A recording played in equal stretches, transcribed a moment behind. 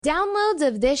Downloads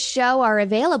of this show are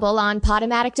available on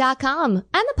Podomatic.com and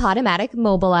the Podomatic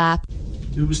mobile app.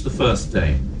 Who was the first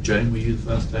dame? Jane, were you the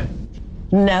first dame?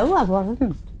 No, I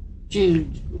wasn't.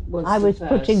 Jude was I was the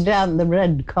first. putting down the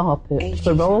red carpet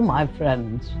for all my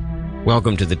friends.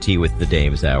 Welcome to the Tea with the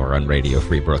Dames Hour on Radio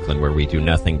Free Brooklyn, where we do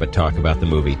nothing but talk about the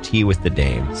movie Tea with the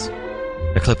Dames.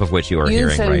 A clip of which you are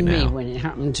hearing right now. You phoned me when it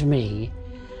happened to me,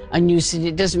 and you said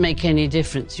it doesn't make any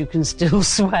difference. You can still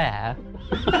swear.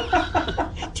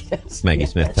 It's Maggie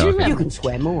Smith talking. You can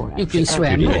swear more. You can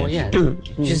swear You more, did.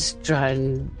 yeah. Just try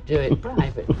and do it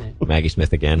privately. Maggie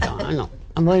Smith again. No,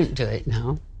 I won't do it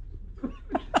now.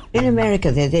 In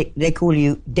America, they call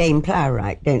you Dame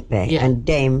Plowright, don't they? Yeah. And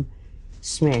Dame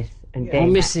Smith and Or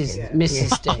Dame Mrs.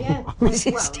 Dame.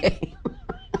 Mrs.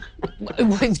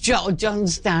 Dame. With John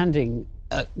standing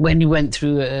when you went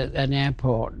through an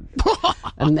airport,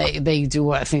 and they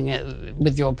do a thing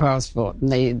with your passport, and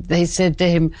they said to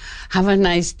him, "Have a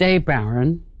nice day,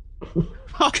 Baron,"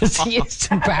 because he is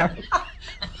the Baron.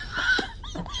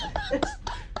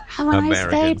 Have a nice day,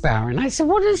 Americans. Baron. I said,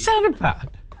 "What is that about?"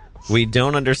 We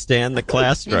don't understand the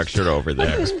class structure over What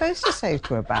are you there. supposed to say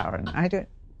to a baron? I don't.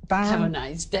 Have a Baron.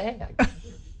 nice day.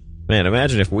 Man,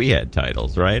 imagine if we had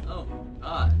titles, right?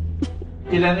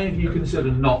 Did any of you consider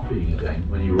not being a dame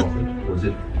when you were offered? Was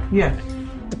it? Yes.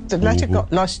 The letter got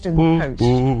lost in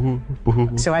the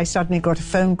post. So I suddenly got a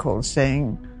phone call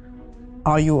saying,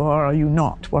 "Are you or are you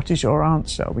not? What is your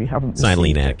answer? We haven't It's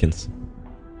Eileen received it." Atkins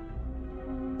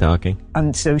talking.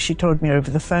 And so she told me over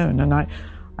the phone, and I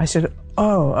said,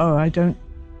 "Oh, I don't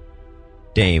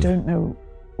Dame. know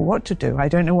what to do. I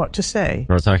don't know what to say."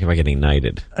 We're talking about getting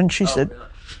knighted. And she said,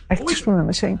 I just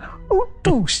remember saying, "Oh,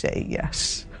 do say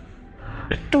yes.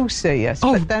 Do say yes."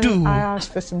 Oh, but then do. I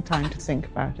asked for some time to think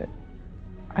about it.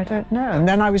 I don't know. And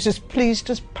then I was just pleased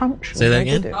as punch. Say that when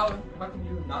I did again?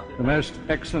 it. The most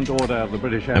excellent order of the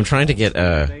British I'm trying to get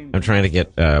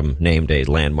named a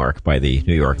landmark by the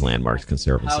New York Landmarks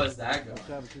Conservancy. How is that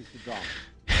going?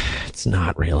 It's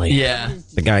not really. Yeah.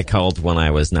 The guy called when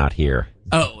I was not here.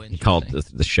 Oh, He called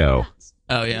the show.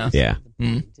 Oh, yeah. Yeah.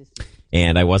 Mm.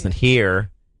 And I wasn't here.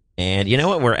 And you know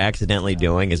what we're accidentally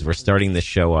doing is we're starting this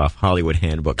show off Hollywood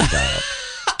Handbook style.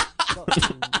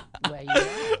 Where you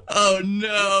are. Oh,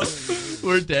 no.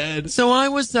 We're dead. So I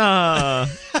was, The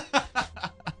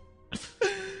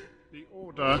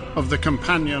Order of the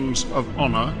Companions of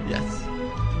Honor. Yes.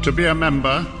 To be a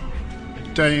member,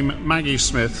 Dame Maggie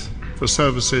Smith for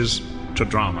services to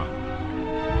drama.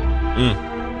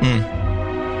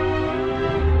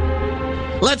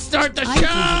 let's start the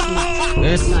show!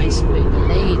 This Nicely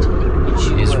laid.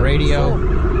 is Radio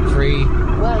Free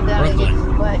Well, that Brooklyn.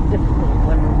 is quite difficult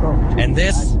when we got to And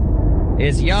this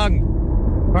is Young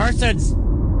Parsons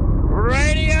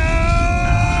Radio!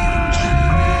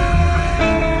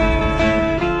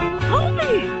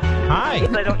 Hi.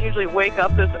 I don't usually wake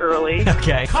up this early.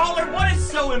 Okay. Caller, what is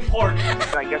so important?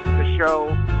 I guess it's a show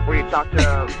where you talk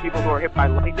to people who are hit by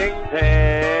lightning.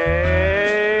 Hey,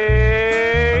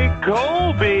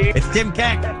 Colby. It's Tim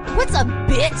Keck. What's up,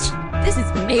 bitch? This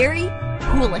is Mary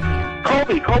Houlihan.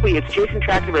 Colby, it's Jason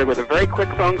Trachtenberg with a very quick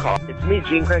phone call. It's me,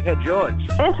 Gene Craighead George.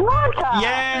 It's Martha.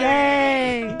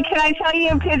 Yay! Can I tell you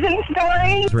a pigeon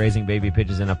story? Raising baby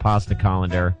pigeons in a pasta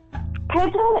colander. Pigeon,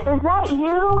 is that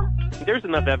you? There's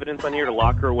enough evidence on here to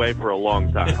lock her away for a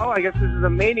long time. Oh, I guess this is a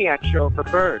maniac show for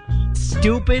birds.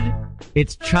 Stupid.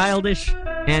 It's childish,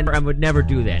 and I would never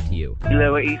do that to you.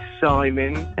 Lower East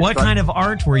Simon. What kind of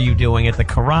art were you doing at the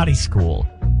karate school?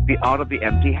 The art of the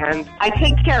empty hand. I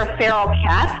take care of feral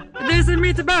cats. There's a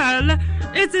meatball.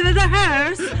 It's in the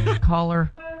house.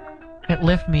 Caller,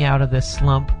 lift me out of this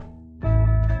slump.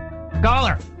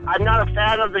 Caller! I'm not a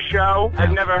fan of the show.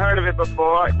 I've never heard of it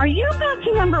before. Are you back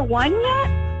to number 1 yet?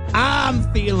 I'm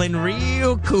feeling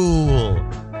real cool.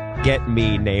 Get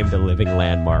me named a living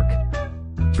landmark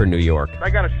for New York. I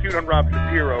gotta shoot on Rob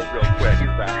Shapiro real quick. He's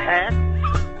a hack.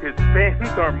 His fans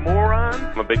are morons.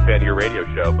 I'm a big fan of your radio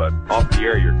show, but off the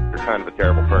air, you're kind of a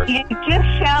terrible person. You just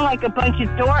sound like a bunch of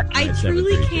dorks. I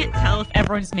truly can't tell if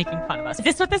everyone's making fun of us. Is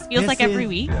this what this feels like every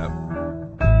week?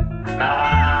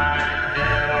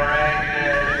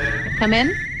 Come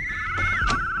in.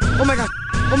 Oh my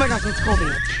gosh, it's Colby.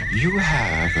 You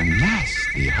have a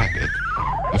nasty habit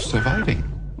of surviving.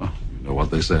 Well, you know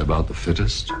what they say about the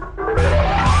fittest?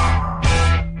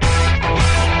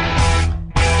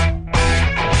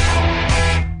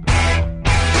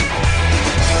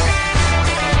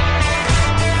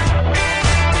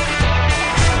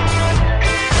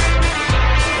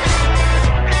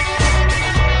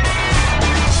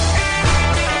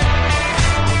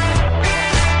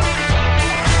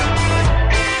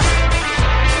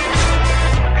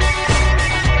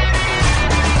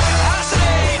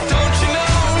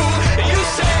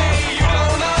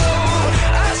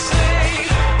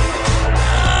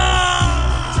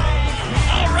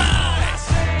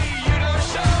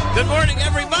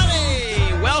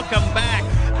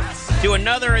 to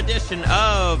another edition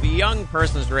of Young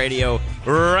Persons Radio,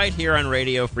 right here on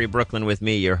Radio Free Brooklyn with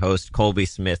me, your host, Colby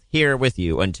Smith, here with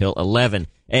you until 11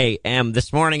 a.m.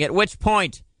 this morning, at which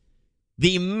point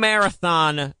the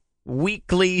marathon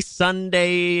weekly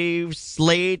Sunday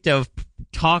slate of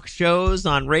talk shows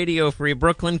on Radio Free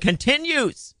Brooklyn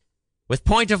continues with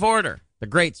Point of Order, the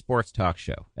great sports talk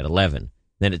show, at 11.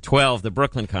 Then at 12, the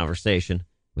Brooklyn Conversation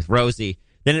with Rosie.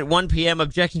 Then at 1 p.m.,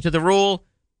 Objection to the Rule,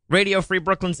 Radio Free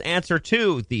Brooklyn's answer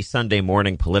to the Sunday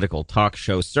morning political talk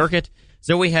show circuit.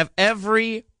 So we have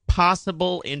every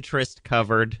possible interest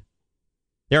covered.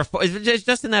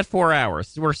 Just in that 4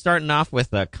 hours. We're starting off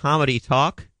with a comedy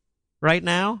talk right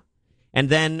now. And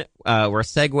then we're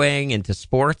segueing into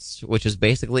sports, which is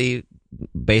basically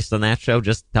based on that show,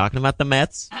 just talking about the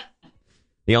Mets,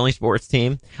 the only sports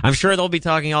team. I'm sure they'll be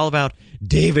talking all about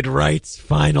David Wright's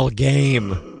final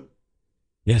game.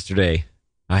 Yesterday,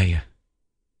 I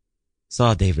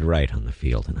saw David Wright on the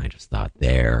field, and I just thought,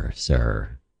 there,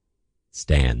 sir,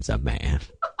 stands a man.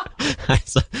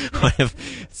 What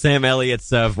if Sam Elliott's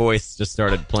voice just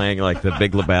started playing like the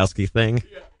Big Lebowski thing?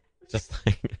 Yeah. Just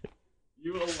like...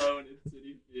 You alone in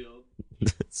Citi Field.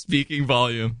 Speaking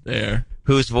volume there.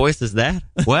 Whose voice is that?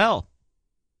 Well,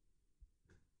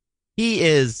 he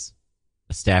is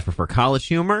a staffer for College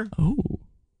Humor. Oh.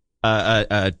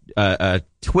 A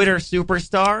Twitter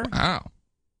superstar. Wow.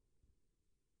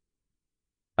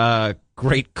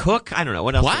 Great cook. I don't know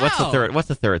what else. Wow. What's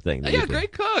the third thing? Yeah,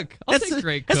 great cook. I'll take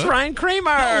great cook. That's Ryan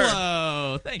Kramer.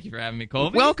 Hello. Thank you for having me,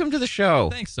 Colby. Welcome to the show.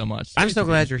 Thanks so much. I'm so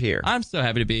glad you're here. I'm so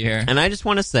happy to be here. And I just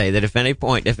want to say that if at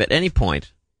any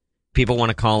point people want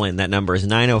to call in, that number is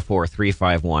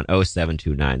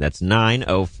 904-351-0729. That's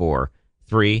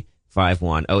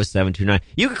 904-351-0729.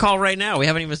 You can call right now. We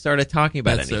haven't even started talking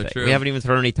about anything. So true. We haven't even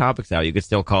thrown any topics out. You could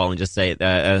still call and just say,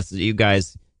 you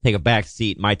guys take a back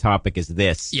seat. My topic is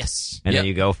this. Yes. And then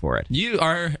you go for it.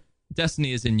 Our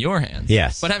destiny is in your hands.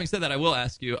 Yes. But having said that, I will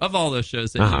ask you, of all those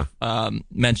shows that you've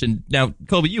mentioned, now,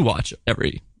 Colby, you watch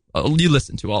you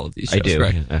listen to all of these shows, I do.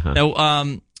 Correct?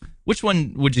 Now, which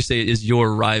one would you say is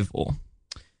your rival?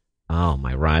 Oh,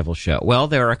 my rival show. Well,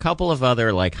 there are a couple of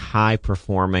other, like,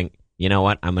 high-performing... You know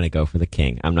what? I'm going to go for the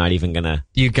king. I'm not even going to...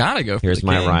 You got to go for the king. Here's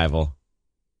my rival.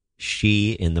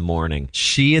 She in the Morning.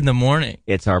 She in the Morning.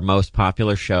 It's our most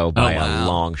popular show by a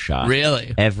long shot.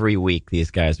 Really? Every week, these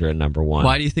guys are at number one.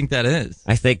 Why do you think that is?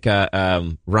 I think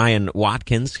Ryan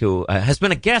Watkins, who has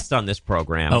been a guest on this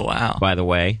program, by the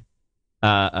way,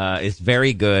 is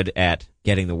very good at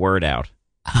getting the word out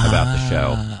about the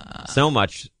show. So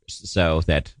much so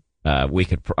that we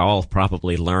could all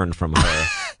probably learn from her.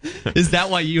 Is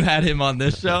that why you had him on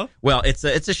this show? Well, it's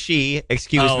a she.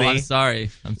 Excuse me. I'm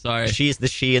sorry. She's the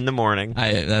She in the Morning.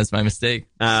 That's my mistake.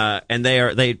 And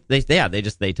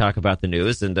they talk about the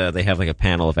news, and they have like a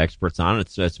panel of experts on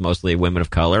it. It's mostly women of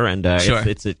color, and sure.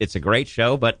 it's a great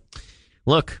show. But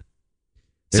look,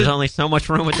 there's only so much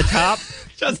room at the top.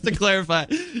 Just to clarify,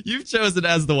 you've chosen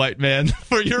as the white man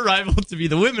for your rival to be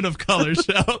the women of color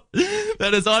show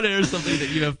that is on air. Something that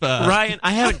you have, Ryan.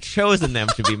 I haven't chosen them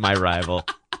to be my rival.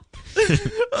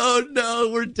 Oh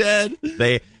no, we're dead.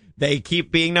 They keep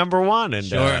being number one, and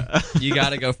sure, you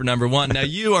got to go for number one. Now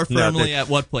you are firmly at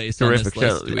what place on this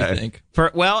list? Do we think?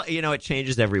 It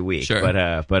changes every week. Sure,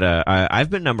 but I've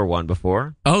been number one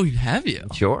before. Oh, have you?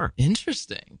 Sure.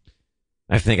 Interesting.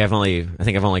 I think I've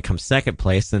only come second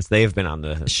place since they've been on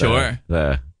the. Sure.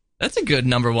 That's a good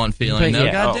number one feeling, though.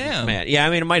 Yeah, goddamn. Man. Yeah, I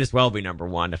mean, it might as well be number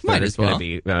one if they're just going to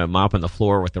be mopping the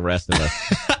floor with the rest of us.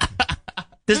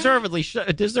 Deservedly so.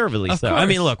 Course. I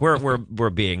mean, look, we're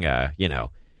being we're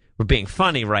being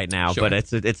funny right now, sure. but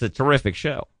it's a terrific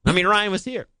show. I mean, Ryan was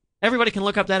here. Everybody can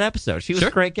look up that episode. She was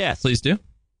a great guest. Please do.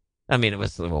 I mean, it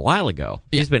was a while ago.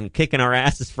 She's been kicking our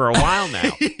asses for a while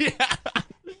now. Yeah.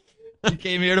 He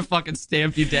came here to fucking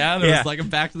stamp you down. It was like a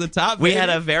back to the top. We had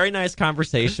a very nice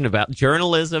conversation about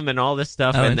journalism and all this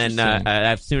stuff, and then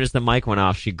as soon as the mic went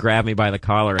off, she grabbed me by the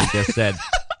collar and just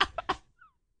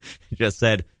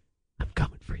said, "I'm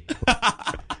coming for you."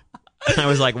 I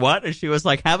was like, "What?" And she was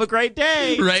like, "Have a great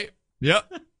day." Right.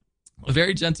 Yep. A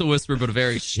very gentle whisper, but a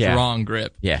very strong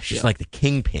grip. Yeah, she's like the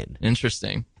kingpin.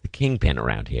 Interesting. The kingpin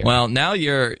around here. Well, now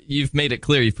you've made it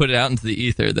clear. You've put it out into the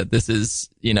ether that this is,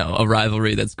 a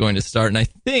rivalry that's going to start. And I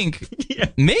think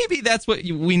maybe that's what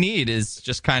we need is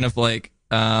just kind of like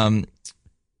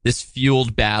this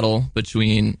fueled battle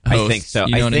between hosts. I think so.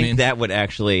 You know what I mean? That would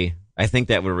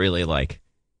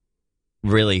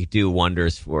really do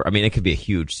wonders for. I mean, it could be a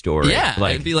huge story. Yeah,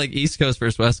 it'd be like East Coast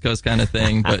versus West Coast kind of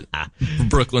thing, but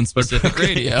Brooklyn specific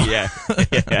radio. Yeah.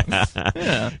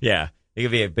 It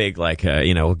could be a big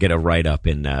we'll get a write up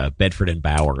in Bedford and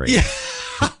Bowery. Yeah.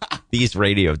 these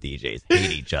radio DJs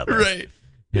hate each other. Right.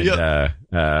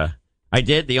 And, I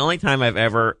did. The only time I've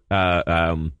ever,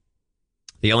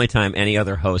 the only time any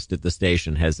other host at the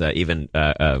station has even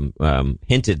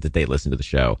hinted that they listen to the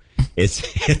show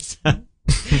is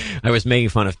I was making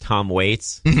fun of Tom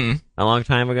Waits a long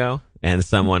time ago, and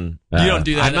someone you don't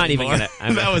do that. I'm not anymore. even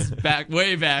gonna. That was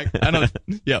way back. I don't.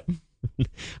 Yep.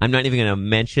 I'm not even going to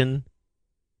mention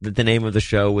that the name of the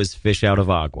show was Fish Out of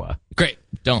Agua. Great.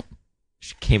 Don't.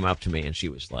 She came up to me and she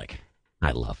was like,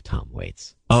 "I love Tom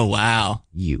Waits." Oh wow,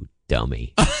 you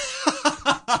dummy! It's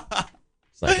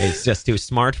like, it's just too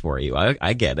smart for you.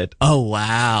 I get it. Oh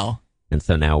wow! And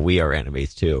so now we are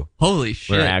enemies too. Holy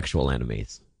shit! We're actual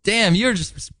enemies. Damn, you're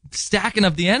just stacking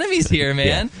up the enemies here,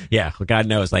 man. Yeah. Well, God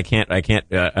knows I can't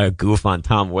goof on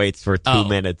Tom Waits for 2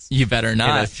 minutes. You better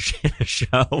not. In a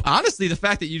show. Honestly, the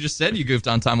fact that you just said you goofed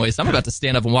on Tom Waits, I'm about to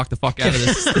stand up and walk the fuck out of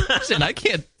this station. I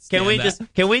can't. Can we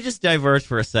just diverge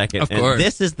for a second? Of course. And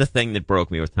this is the thing that broke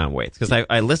me with Tom Waits, because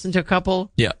I listened to a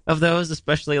couple of those,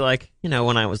 especially like,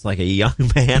 when I was like a young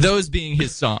man. Those being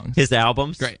his songs, his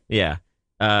albums. Great. Yeah.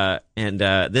 And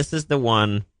this is the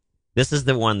one. This is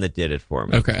the one that did it for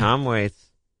me. Okay. Tom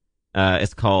Waits.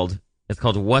 It's called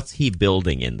What's He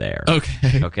Building in There?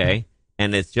 Okay. Okay.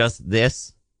 And it's just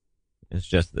this. It's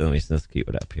just, let's keep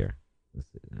it up here.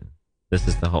 This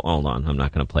is the whole, hold on. I'm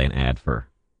not going to play an ad for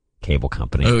cable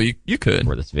company. Oh, you could.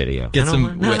 For this video. Get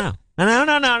some. No.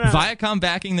 Viacom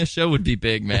backing this show would be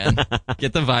big, man.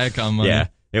 Get the Viacom money. Yeah,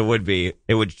 it would be.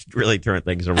 It would really turn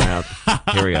things around.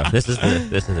 Here we go. This is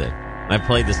it. I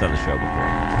played this on the show before.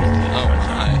 Oh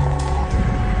my.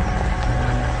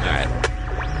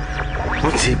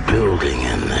 What's he building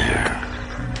in there?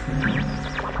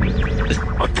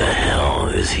 What the hell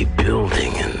is he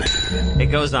building in there?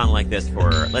 It goes on like this for,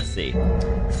 let's see,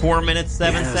 4 minutes,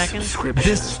 7 seconds?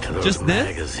 This?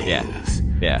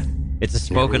 Yeah. It's a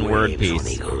spoken word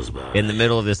piece in the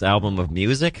middle of this album of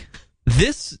music.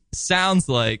 This sounds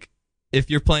like if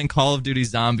you're playing Call of Duty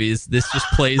Zombies, this just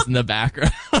plays in the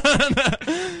background.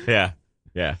 Yeah.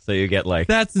 So you get like...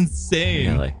 That's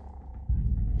insane.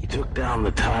 He took down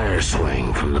the tire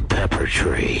swing from the pepper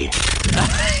tree.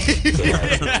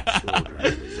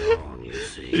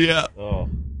 Yeah. Oh.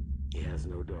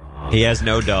 He has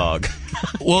no dog.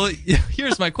 Well,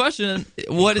 here's my question: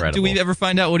 do we ever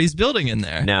find out what he's building in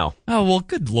there? No. Oh well,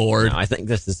 good lord. No, I think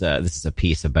this is a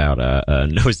piece about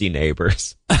nosy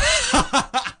neighbors.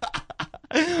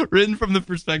 Written from the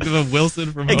perspective of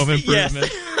Wilson from Home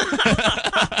Improvement.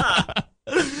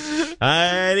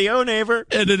 Hi-de-o, neighbor.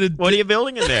 What are you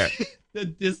building in there? The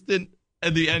distant,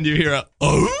 at the end you hear a,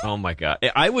 oh? Oh, my God.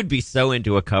 I would be so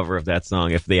into a cover of that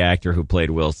song if the actor who played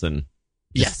Wilson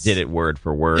did it word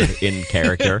for word in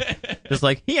character. Just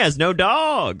like, he has no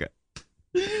dog.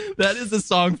 That is a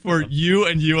song for you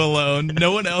and you alone.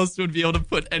 No one else would be able to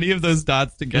put any of those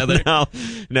dots together.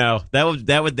 No.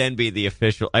 That would then be the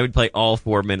official. I would play all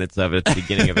 4 minutes of it at the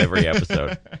beginning of every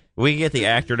episode. We can get the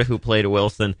actor who played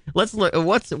Wilson. Let's look.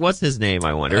 What's his name?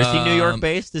 I wonder. Is he New York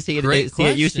based? Is he at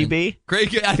UCB? Great.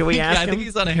 Can we ask him? I think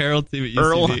he's on a Herald team at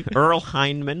UCB. Earl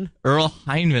Hindman. Earl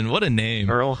Hindman. What a name.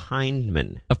 Earl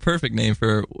Hindman. A perfect name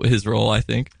for his role, I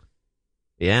think.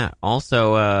 Yeah.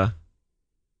 Also,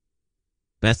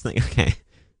 best thing. Okay.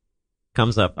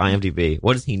 Comes up IMDb.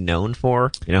 What is he known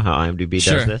for? You know how IMDb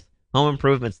does this? Home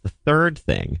Improvement's the third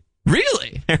thing.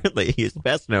 Really? Apparently, he's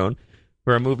best known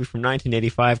for a movie from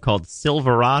 1985 called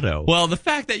Silverado. Well, the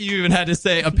fact that you even had to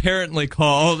say apparently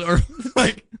called, or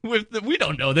like, we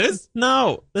don't know this.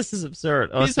 No, this is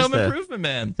absurd. He's Home Improvement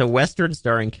Man. It's a Western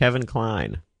starring Kevin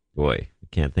Kline. Boy, I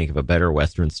can't think of a better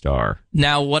Western star.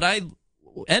 Now, what I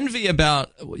envy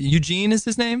about Eugene is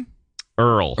his name?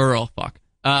 Earl, fuck.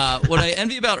 What I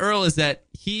envy about Earl is that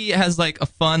he has like a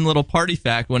fun little party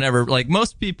fact whenever, like,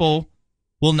 most people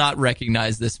will not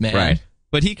recognize this man. Right.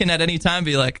 But he can at any time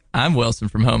be like, I'm Wilson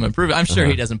from Home Improvement. I'm sure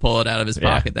he doesn't pull it out of his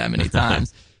pocket that many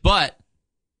times. But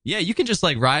yeah, you can just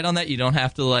like ride on that. You don't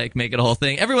have to like make it a whole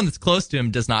thing. Everyone that's close to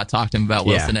him does not talk to him about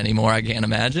Wilson anymore. I can't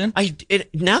imagine.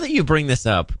 Now that you bring this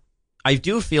up, I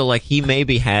do feel like he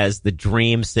maybe has the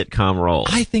dream sitcom role.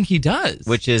 I think he does.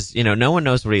 Which is, no one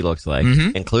knows what he looks like,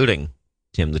 including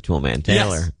Tim the Toolman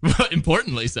Taylor. Yes.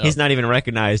 Importantly so. He's not even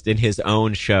recognized in his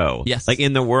own show. Yes. Like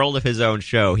in the world of his own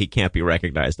show, he can't be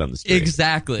recognized on the street.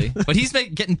 Exactly. But he's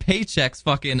getting paychecks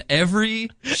fucking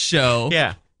every show.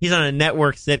 Yeah. He's on a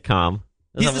network sitcom.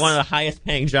 He's one of the highest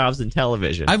paying jobs in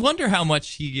television. I wonder how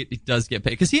much he does get paid.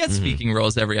 Because he had speaking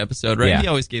roles every episode, right? Yeah. He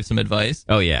always gave some advice.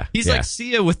 Oh, yeah. He's like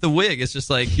Sia with the wig. It's just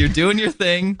like, you're doing your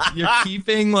thing. You're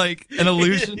keeping like an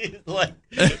illusion.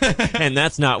 And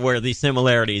that's not where the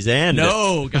similarities end.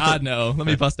 No, God, no. Let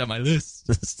me bust out my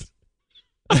list.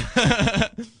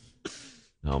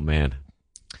 Oh, man.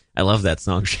 I love that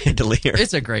song, Chandelier.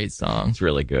 It's a great song. It's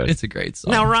really good. It's a great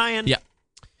song. Now, Ryan. Yeah.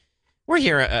 We're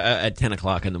here at 10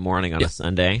 o'clock in the morning on a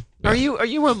Sunday. Yeah. Are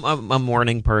you a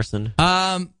morning person?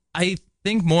 I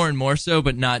think more and more so,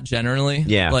 but not generally.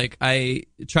 Yeah. Like, I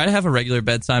try to have a regular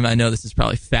bedtime. I know this is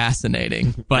probably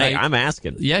fascinating, but Hey, I'm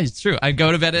asking. Yeah, it's true. I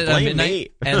go to bed at Blame midnight, me.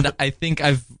 and I think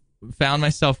I've found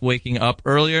myself waking up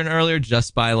earlier and earlier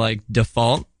just by, like,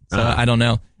 default. So I don't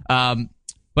know.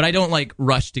 But I don't, like,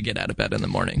 rush to get out of bed in the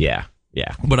morning. Yeah.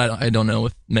 But I don't know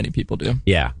if many people do.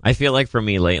 Yeah. I feel like for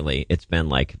me lately, it's been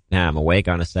like, I'm awake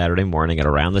on a Saturday morning at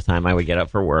around the time I would get up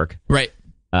for work. Right.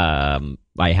 I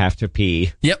have to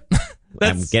pee. Yep.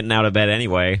 I'm getting out of bed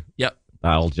anyway. Yep.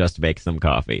 I'll just make some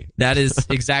coffee. That is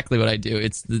exactly what I do.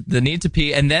 It's the need to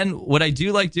pee. And then what I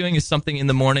do like doing is something in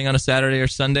the morning on a Saturday or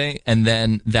Sunday. And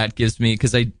then that gives me,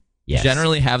 because I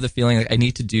generally have the feeling like I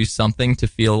need to do something to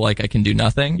feel like I can do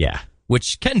nothing. Yeah.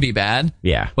 Which can be bad.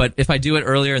 Yeah. But if I do it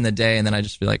earlier in the day and then I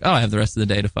just feel like, oh, I have the rest of the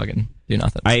day to fucking do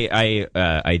nothing.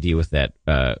 I deal with that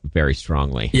very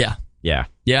strongly. Yeah. Yeah.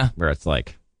 Yeah. Where it's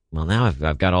like, well, now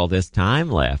I've got all this time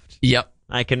left. Yep.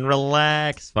 I can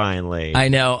relax finally. I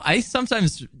know. I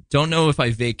sometimes don't know if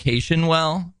I vacation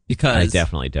well because I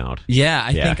definitely don't. Yeah,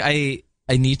 I think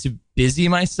I need to busy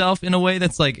myself in a way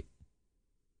that's like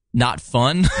not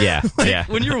fun. Yeah, like, yeah.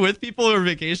 When you're with people who are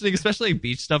vacationing, especially like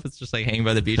beach stuff, it's just like hanging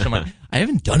by the beach. I'm like, I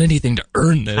haven't done anything to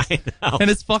earn this. I know. And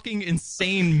it's fucking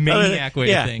insane maniac way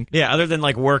to think. Yeah, other than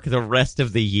like work the rest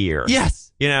of the year.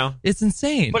 Yes. You know? It's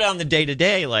insane. But on the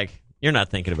day-to-day, like, you're not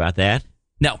thinking about that.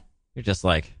 No. You're just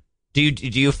like, do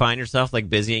you find yourself like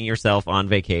busying yourself on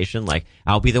vacation? Like,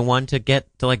 I'll be the one to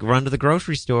like run to the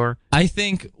grocery store. I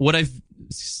think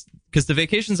because the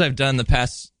vacations I've done the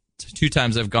past 2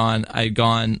 times I've gone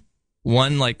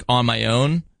one like on my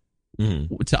own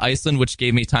to Iceland, which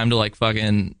gave me time to like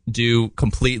fucking do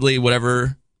completely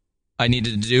whatever I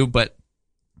needed to do. But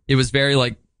it was very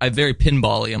like, very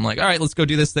pinball-y. I'm like, all right, let's go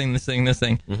do this thing.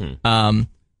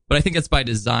 But I think it's by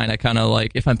design. I kind of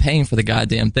like, if I'm paying for the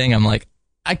goddamn thing, I'm like,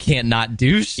 I can't not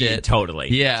do shit. Yeah,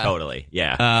 totally. Yeah. Totally.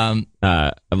 Yeah.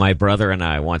 My brother and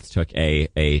I once took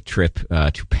a trip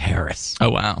to Paris.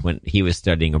 Oh, wow. When he was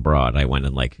studying abroad, I went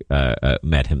and like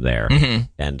met him there.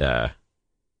 Mm-hmm.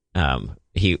 And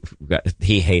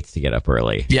he hates to get up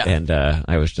early. Yeah. And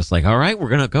I was just like, all right, we're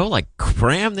going to go like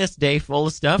cram this day full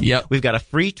of stuff. Yep. We've got a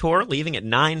free tour leaving at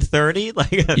 9:30.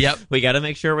 Like, yep. We got to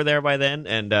make sure we're there by then.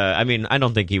 And I mean, I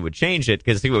don't think he would change it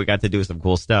because we got to do some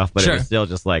cool stuff, but Sure. it was still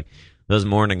just like, those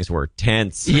mornings were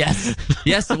tense. Yes.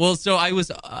 Yes. Well, so I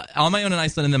was on my own in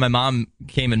Iceland, and then my mom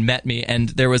came and met me, and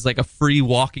there was like a free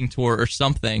walking tour or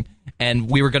something,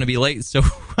 and we were going to be late. So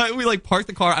we like parked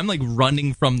the car. I'm like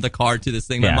running from the car to this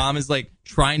thing. My mom is like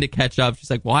trying to catch up. She's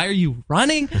like, why are you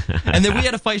running? And then we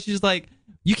had a fight. She's like,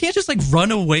 you can't just like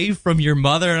run away from your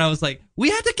mother. And I was like, we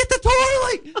had to get the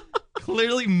tour. Like,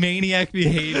 clearly maniac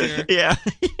behavior. Yeah.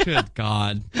 Good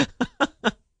God.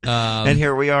 And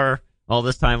here we are. All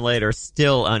this time later,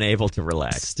 still unable to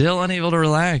relax. Still unable to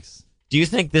relax. Do you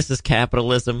think this is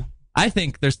capitalism? I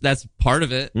think that's part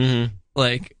of it. Mm-hmm.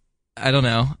 Like, I don't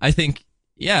know. I think,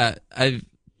 yeah,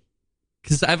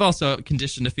 because I've also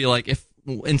conditioned to feel like if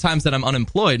in times that I'm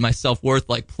unemployed, my self-worth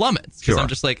like plummets. Because I'm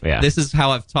just like, this is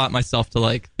how I've taught myself to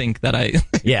like think that I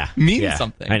mean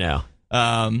something. I know.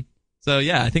 So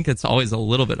yeah, I think it's always a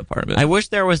little bit a part of it. I wish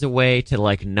there was a way to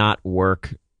like not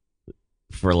work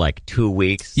for like 2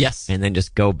 weeks. Yes. And then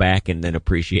just go back and then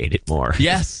appreciate it more.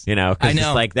 Yes. You know, because I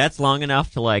know. it's like that's long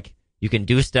enough to like, you can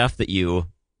do stuff that you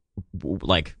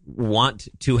like want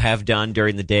to have done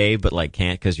during the day, but like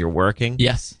can't because you're working.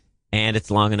 Yes. And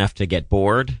it's long enough to get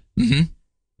bored. Mm-hmm.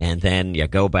 And then you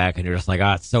go back and you're just like,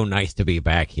 it's so nice to be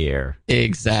back here.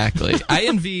 Exactly.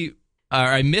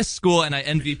 I miss school, and I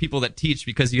envy people that teach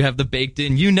because you have the baked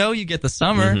in. You know, you get the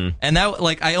summer, and that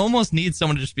like I almost need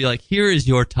someone to just be like, "Here is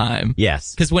your time."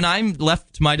 Yes. Because when I'm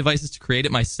left to my devices to create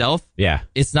it myself,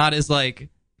 it's not as like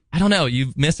I don't know.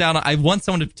 You miss out on. I want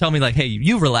someone to tell me like, "Hey,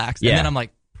 you relax," and then I'm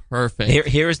like, "Perfect."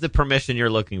 Here's the permission you're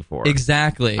looking for.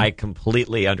 Exactly. I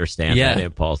completely understand that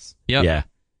impulse. Yep. Yeah.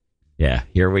 Yeah.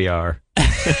 Here we are.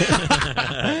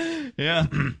 Yeah.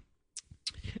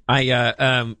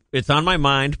 It's on my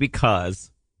mind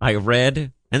because I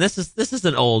read, and this is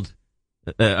an old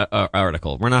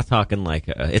article. We're not talking like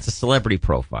it's a celebrity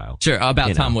profile. Sure,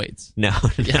 about Tom Waits. No,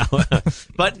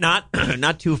 but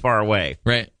not too far away.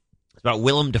 Right. It's about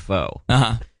Willem Dafoe.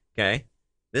 Uh-huh. Okay.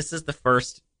 This is the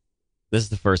first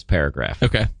paragraph.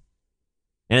 Okay.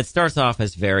 And it starts off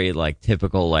as very like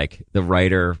typical, like the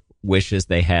writer wishes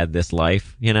they had this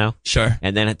life, you know? Sure.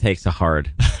 And then it takes a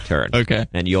hard turn. Okay.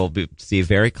 And you'll see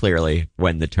very clearly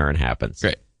when the turn happens.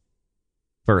 Great.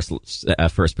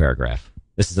 First paragraph.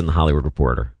 This is in the Hollywood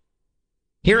Reporter.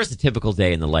 Here is a typical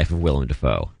day in the life of Willem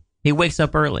Dafoe. He wakes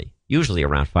up early, usually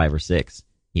around 5 or 6.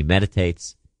 He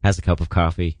meditates, has a cup of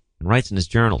coffee, and writes in his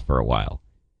journal for a while.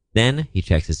 Then he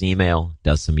checks his email,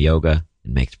 does some yoga,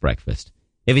 and makes breakfast.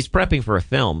 If he's prepping for a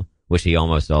film, which he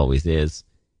almost always is,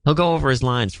 he'll go over his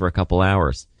lines for a couple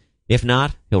hours. If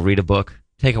not, he'll read a book,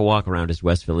 take a walk around his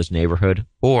West Village neighborhood,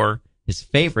 or, his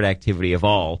favorite activity of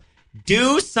all,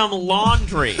 do some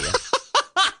laundry.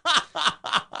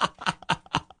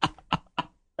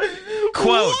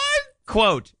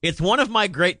 Quote, it's one of my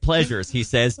great pleasures, he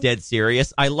says, dead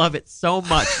serious. I love it so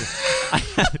much.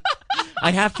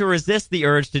 I have to resist the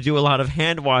urge to do a lot of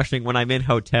hand washing when I'm in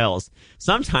hotels.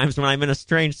 Sometimes when I'm in a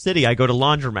strange city, I go to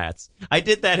laundromats. I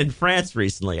did that in France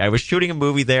recently. I was shooting a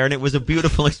movie there, and it was a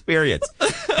beautiful experience.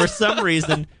 For some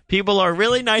reason, people are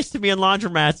really nice to me in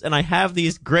laundromats, and I have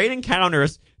these great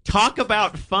encounters. Talk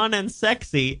about fun and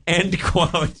sexy, end quote.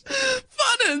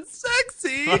 Fun and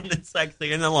sexy? Fun and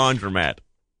sexy in the laundromat.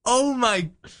 Oh my,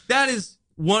 that is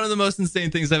one of the most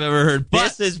insane things I've ever heard. But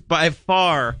this is by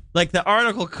far, like, the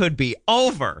article could be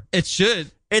over. It should.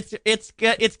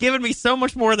 It's given me so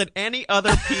much more than any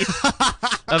other piece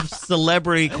of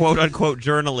celebrity quote unquote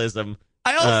journalism.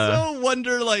 I also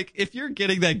wonder, like, if you're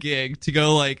getting that gig to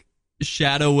go like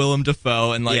shadow Willem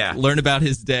Dafoe and like learn about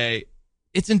his day,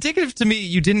 it's indicative to me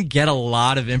you didn't get a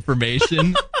lot of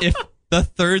information if the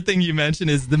third thing you mention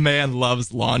is the man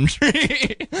loves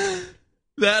laundry.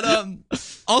 That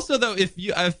also though, if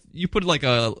you put like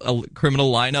a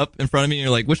criminal lineup in front of me and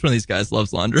you're like, which one of these guys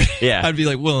loves laundry? Yeah, I'd be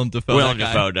like Willem Dafoe. Willem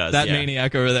Dafoe does. That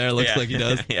maniac over there looks like he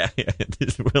does. Yeah.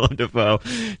 Willem Dafoe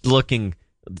looking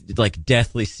like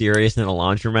deathly serious in a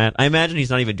laundromat. I imagine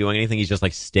he's not even doing anything. He's just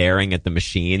like staring at the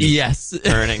machine. Yes,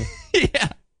 turning. Yeah.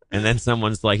 And then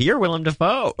someone's like, "You're Willem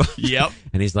Dafoe." Yep.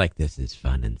 And he's like, "This is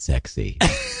fun and sexy."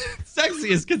 Sexy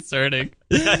is concerning.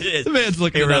 The man's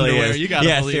looking at underwear. You gotta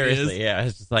believe seriously. it is. Yeah,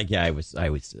 it's just like, I was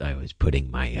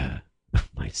putting my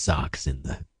my socks in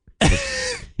the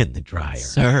in the dryer,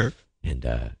 sir. And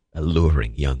a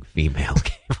alluring young female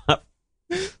came up,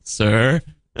 sir.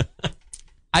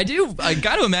 I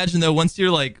got to imagine though, once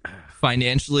you're like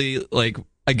financially like,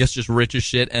 I guess just rich as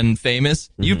shit and famous,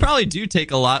 you probably do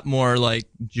take a lot more like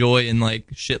joy in like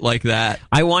shit like that.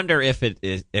 I wonder if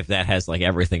that has like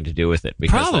everything to do with it.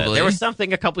 Because probably there was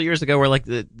something a couple years ago where like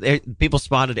people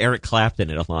spotted Eric Clapton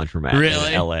at a laundromat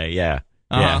in L.A. Yeah,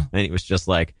 yeah, and he was just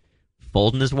like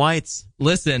folding his whites.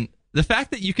 Listen, the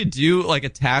fact that you could do like a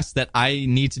task that I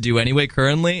need to do anyway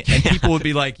currently, and people would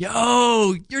be like,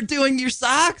 "Yo, you're doing your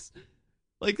socks."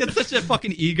 Like, that's such a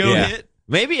fucking ego hit.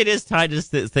 Maybe it is tied to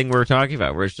this thing we're talking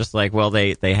about, where it's just like, well,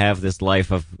 they have this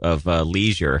life of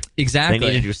leisure. Exactly. They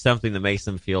need to do something that makes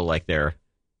them feel like they're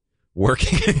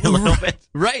working a little bit.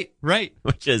 Right.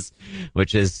 Which is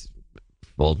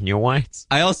folding your whites.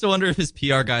 I also wonder if his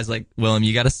PR guy's like, Willem,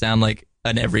 you got to sound like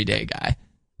an everyday guy.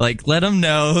 Like, let him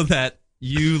know that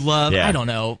you love, I don't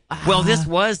know. Well, this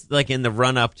was like in the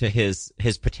run up to his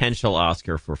potential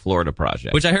Oscar for Florida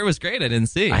Project, which I heard was great. I didn't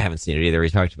see. I haven't seen it either. We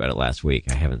talked about it last week.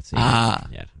 I haven't seen it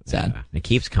yet. Sad. It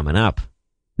keeps coming up.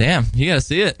 Damn, you got to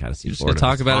see it. Got to see You're Florida. Just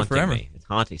gonna talk about it forever. It's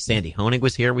haunting. Sandy Honig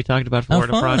was here. We talked about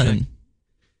Florida Project.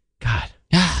 God.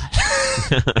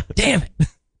 Damn it.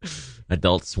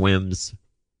 Adult Swims.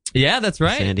 Yeah, that's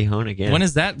right. Sandy Honig. Yeah. When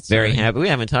is that? Very happy. We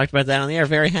haven't talked about that on the air.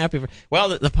 Very happy.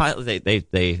 Well, the pilot.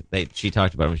 She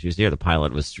talked about it when she was here. The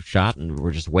pilot was shot, and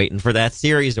we're just waiting for that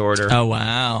series order. Oh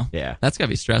wow. Yeah, that's gotta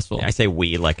be stressful. Yeah, I say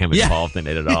we like I'm involved in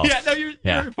it at all. Yeah, no, you're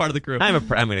part of the crew.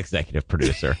 I'm an executive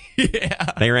producer.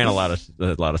 Yeah, they ran a lot of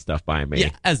stuff by me. Yeah,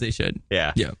 as they should.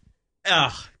 Yeah.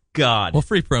 Oh God. Well,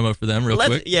 free promo for them, real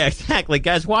quick. Yeah, exactly,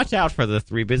 guys. Watch out for the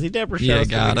Three Busy Deborah shows.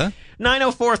 Yeah, gotta.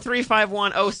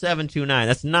 904-351-0729.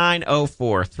 That's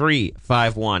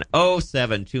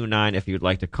 904-351-0729 if you'd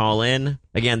like to call in.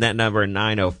 Again, that number,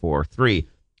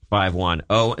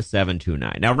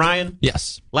 904-351-0729. Now, Ryan.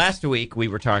 Yes. Last week, we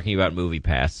were talking about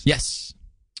MoviePass. Yes.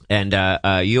 And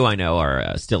you, I know,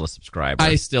 are still a subscriber.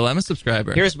 I still am a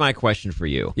subscriber. Here's my question for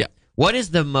you. Yeah. What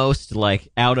is the most like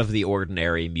out of the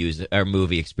ordinary music or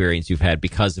movie experience you've had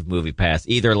because of MoviePass?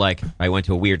 Either like I went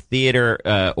to a weird theater,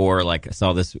 or like I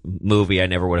saw this movie I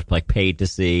never would have like paid to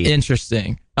see.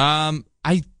 Interesting.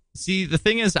 I see. The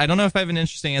thing is, I don't know if I have an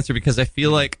interesting answer because I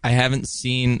feel like I haven't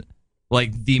seen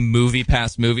like the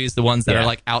MoviePass movies, the ones that are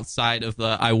like outside of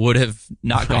the. I would have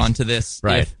not gone to this.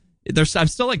 Right. I'm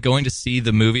still like going to see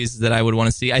the movies that I would want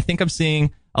to see. I think I'm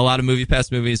seeing a lot of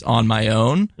MoviePass movies on my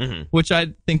own, which I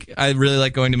think I really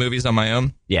like going to movies on my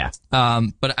own. Yeah.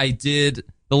 But I did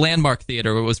the Landmark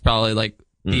Theater was probably like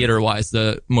theater-wise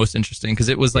the most interesting because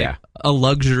it was like a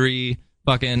luxury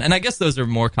fucking, and I guess those are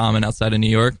more common outside of New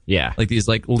York. Yeah. Like these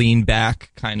like lean back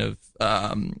kind of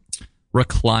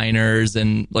recliners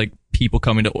and like people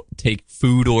coming to take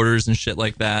food orders and shit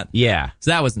like that. Yeah.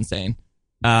 So that was insane.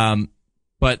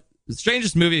 But the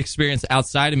strangest movie experience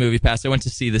outside of MoviePass, I went to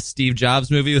see the Steve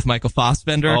Jobs movie with Michael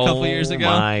Fassbender a couple years ago.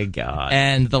 Oh my God.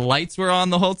 And the lights were on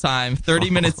the whole time. 30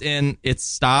 minutes in, it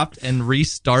stopped and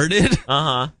restarted.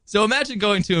 So imagine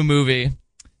going to a movie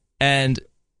and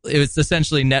it was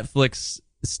essentially Netflix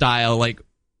style, like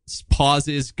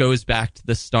pauses, goes back to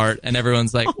the start, and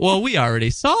everyone's like, well, we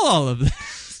already saw all of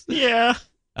this. Yeah.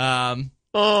 That's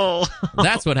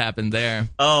what happened there.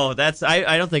 Oh,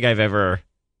 I don't think I've ever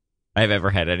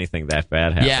had anything that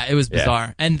bad happen. Yeah, it was bizarre.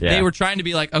 Yeah. And they were trying to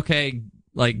be like, okay,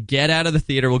 like get out of the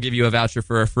theater, we'll give you a voucher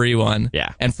for a free one.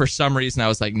 Yeah. And for some reason I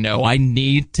was like, no, I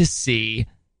need to see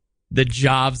the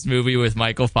Jobs movie with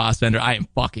Michael Fassbender. I am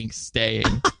fucking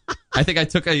staying. I think I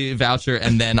took a voucher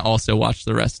and then also watched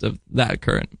the rest of that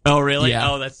current. Oh, really?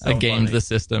 Yeah. Oh, that's so I gamed funny. the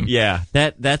system. Yeah.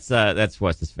 That's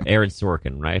what's this? Aaron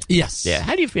Sorkin, right? Yes. Yeah.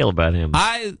 How do you feel about him?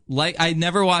 I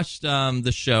never watched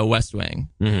the show West Wing.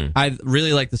 Mm-hmm. I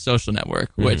really like The Social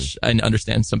Network, which I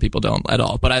understand some people don't at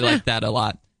all, but I like that a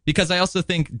lot because I also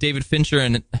think David Fincher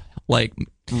and like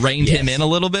reined him in a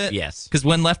little bit. Yes. Because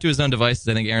when left to his own devices,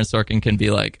 I think Aaron Sorkin can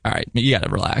be like, all right, you got to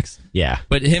relax. Yeah.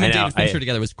 But him and David Fincher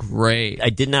together was great. I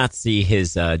did not see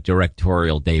his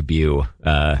directorial debut,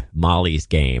 Molly's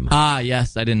Game. Ah,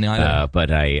 yes, I didn't either.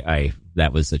 But I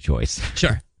that was a choice.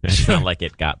 Sure. It's not like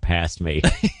it got past me.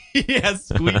 Yeah,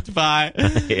 squeaked by.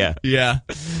 Yeah. Yeah.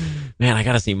 Man, I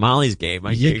got to see Molly's Game.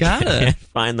 I can't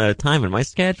find the time in my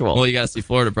schedule. Well, you got to see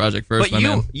Florida Project first, but my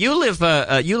man. you live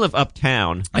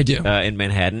uptown. I do. In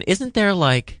Manhattan. Isn't there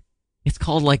like, it's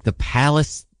called like the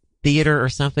Palace Theater or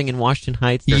something in Washington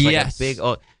Heights? There's yes. Like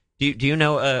a big, do you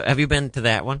know, have you been to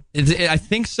that one? I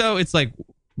think so. It's like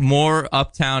more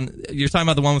uptown. You're talking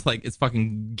about the one with like, it's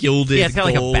fucking gilded. Yeah, it's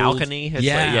got gold. like a balcony. It's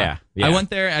Yeah. Like, yeah. I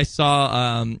went there. I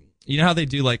saw, you know how they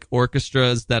do like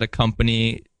orchestras that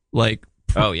accompany like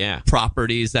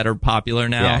properties that are popular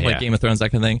now, like Game of Thrones,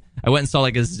 that kind of thing. I went and saw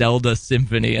like a Zelda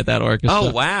symphony at that orchestra.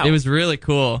 Oh, wow. It was really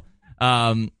cool.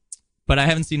 But I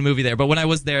haven't seen a movie there. But when I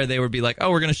was there, they would be like,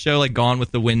 oh, we're going to show like Gone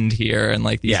with the Wind here and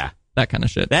like these, that kind of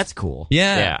shit. That's cool.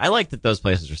 Yeah. Yeah. I like that those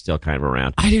places are still kind of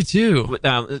around. I do too.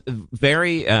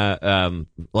 Very,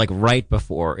 like right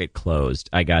before it closed,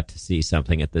 I got to see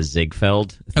something at the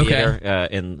Ziegfeld Theater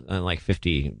in like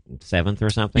 57th or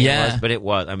something. Yeah. It was, but it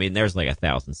was, I mean, there's like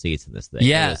 1,000 seats in this thing.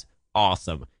 Yeah. It was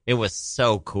awesome. It was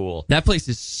so cool. That place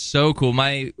is so cool.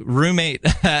 My roommate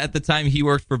at the time, he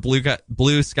worked for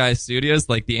Blue Sky Studios,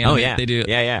 like the anime they do.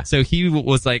 Yeah. So he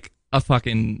was like a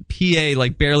fucking PA,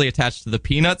 like barely attached to the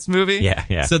Peanuts movie.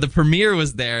 Yeah. So the premiere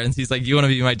was there, and he's like, "You want to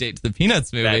be my date to the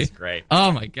Peanuts movie?" That's great.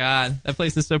 Oh my god, that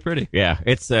place is so pretty. Yeah,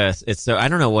 it's so, I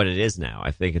don't know what it is now.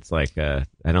 I think it's like I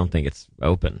don't think it's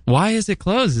open. Why is it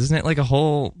closed? Isn't it like a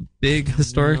whole big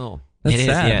historic? That's it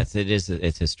sad. is. Yeah,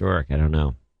 it's historic. I don't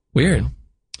know. Weird.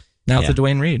 Now it's a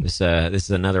Dwayne Reed. This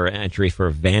is another entry for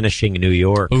Vanishing New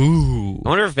York. Ooh. I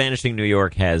wonder if Vanishing New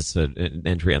York has an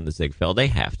entry on the Ziegfeld. They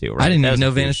have to, right? I didn't even know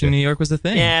Vanishing New York was a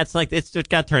thing. Yeah, it's like it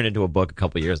got turned into a book a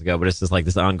couple years ago, but it's just like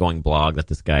this ongoing blog that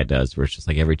this guy does where it's just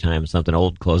like every time something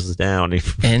old closes down, he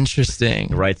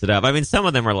Interesting. writes it up. I mean, some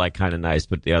of them are like kind of nice,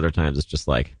 but the other times it's just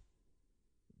like,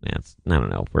 man, I don't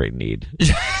know, very neat.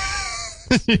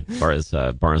 As far as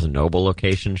Barnes & Noble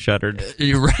location shuttered.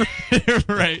 You're right.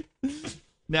 Right.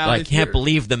 Now, I can't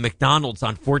believe the McDonald's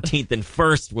on 14th and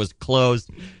 1st was closed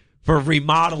for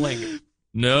remodeling.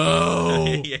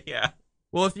 No. Yeah.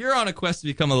 Well, if you're on a quest to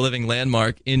become a living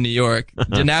landmark in New York,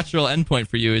 the natural endpoint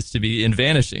for you is to be in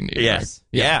Vanishing New York. Yes.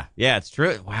 Yeah, it's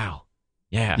true. Wow.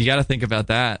 Yeah. You got to think about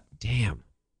that. Damn.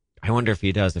 I wonder if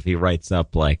he writes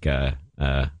up like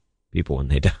people when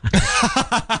they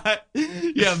die.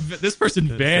 Yeah, this person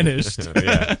vanished.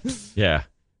 Yeah.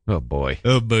 Oh boy.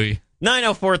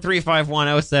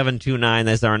 904-351-0729.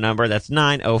 That's our number. That's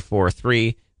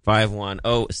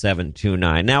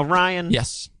 904-351-0729. Now, Ryan.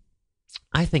 Yes.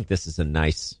 I think this is a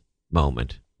nice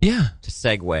moment. Yeah. To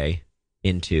segue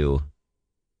into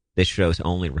this show's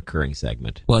only recurring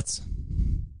segment. What's?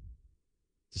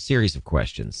 It's a series of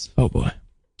questions. Oh, boy.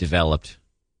 Developed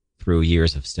through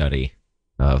years of study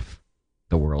of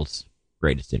the world's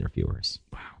greatest interviewers.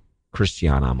 Wow.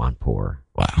 Christiane Amanpour.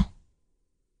 Wow.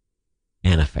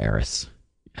 Anna Faris.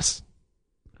 Yes.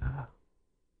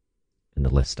 And the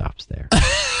list stops there.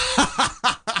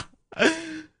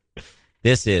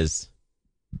 This is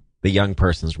the Young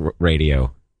Person's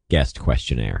Radio Guest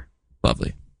Questionnaire.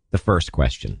 Lovely. The first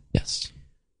question. Yes.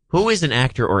 Who is an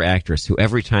actor or actress who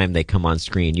every time they come on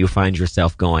screen, you find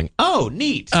yourself going, oh,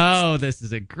 neat. Oh, this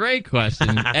is a great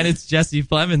question. And it's Jesse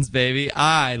Plemons, baby.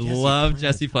 I love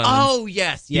Jesse Plemons. Oh,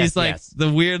 yes. He's like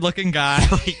the weird-looking guy.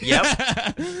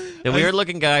 Yep. The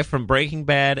weird-looking guy from Breaking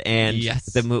Bad and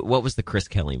what was the Chris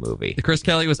Kelly movie? The Chris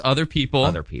Kelly was Other People.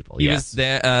 Other People, He was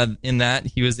there in that.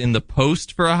 He was in The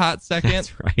Post for a hot second.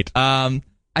 That's right.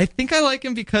 I think I like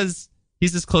him because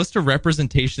he's as close to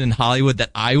representation in Hollywood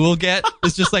that I will get.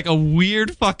 It's just like a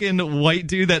weird fucking white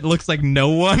dude that looks like no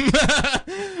one. And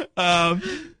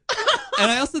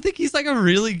I also think he's like a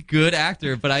really good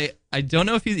actor, but I don't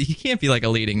know if he can't be like a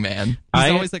leading man.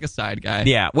 He's always like a side guy.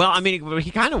 Yeah, well, I mean, he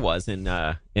kind of was in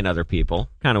Other People.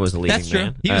 Kind of was a leading That's true.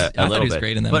 man. I thought he was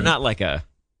great in that but movie. not like a.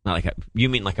 You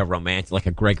mean like a romantic, like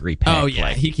a Gregory Peck? Oh yeah,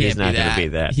 like, he can't he's not be that. Gonna be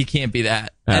that. He can't be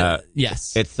that.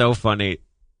 Yes, it's so funny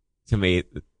to me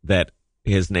that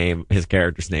his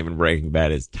character's name in Breaking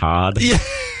Bad is Todd. Yeah,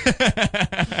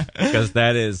 because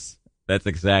that's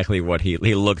exactly what he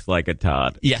looks like a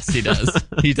Todd. Yes, he does.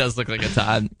 He does look like a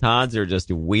Todd. Todds are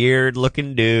just weird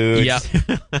looking dudes.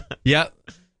 Yep.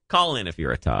 Call in if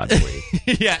you're a Todd,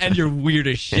 please. Yeah, and you're weird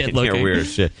as shit looking. You're weird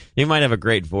as shit. You might have a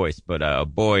great voice, but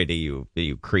boy, do you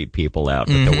creep people out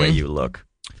with the way you look.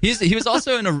 He was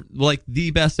also in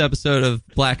the best episode of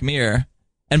Black Mirror.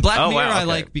 And Black Mirror I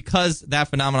like because that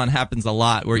phenomenon happens a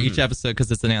lot, where each episode, because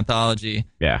it's an anthology,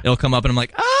 it'll come up and I'm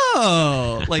like,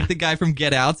 oh, like the guy from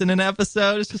Get Out's in an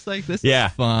episode. It's just like, this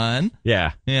is fun.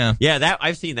 Yeah. Yeah. Yeah, that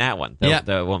I've seen that one.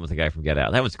 The one with the guy from Get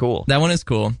Out. That one's cool. That one is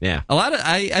cool. Yeah. A lot of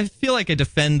I feel like I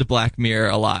defend Black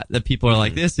Mirror a lot. That people are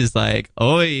like, this is like,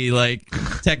 like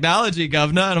technology,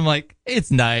 governor. And I'm like,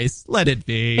 it's nice. Let it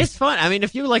be. It's fun. I mean,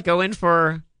 if you like go in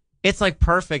for, it's like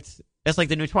perfect. It's like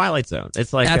the new Twilight Zone.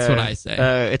 It's like that's what I say.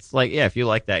 It's like if you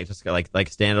like that, you just go like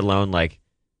standalone, like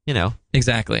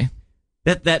exactly.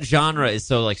 That genre is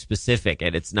so like specific,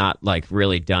 and it's not like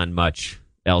really done much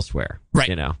elsewhere.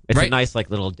 Right. It's a nice like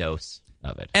little dose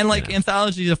of it. And like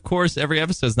anthologies, of course, every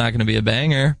episode's not going to be a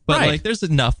banger, but like there's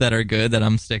enough that are good that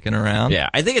I'm sticking around. Yeah,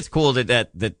 I think it's cool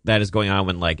that is going on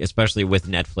when like, especially with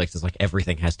Netflix, is like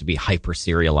everything has to be hyper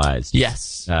serialized.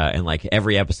 Yes. And like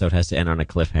every episode has to end on a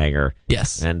cliffhanger.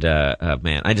 Yes. And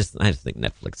man, I just think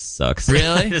Netflix sucks.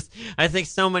 Really? I think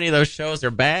so many of those shows are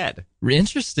bad.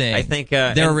 Interesting. I think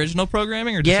their original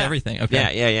programming or just everything.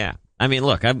 Okay. Yeah. I mean,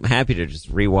 look, I'm happy to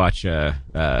just rewatch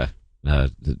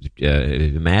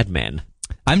Mad Men.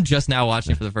 I'm just now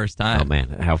watching for the first time. Oh man,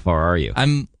 how far are you?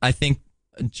 I think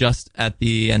just at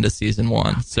the end of season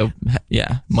 1. So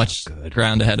yeah, much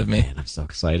ground ahead of me. Man, I'm so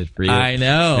excited for you. I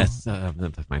know. That's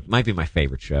might be my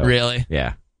favorite show. Really?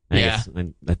 Yeah.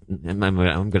 I'm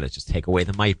going to just take away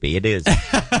the might be. It is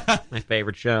my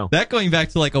favorite show. That going back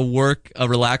to like a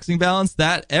relaxing balance,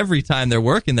 that every time they're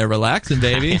working, they're relaxing,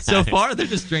 baby. So far, they're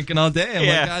just drinking all day. I'm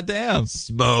like, goddamn.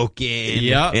 Smoking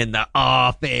in the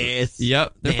office.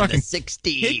 Yep. They're fucking the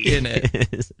 60s. In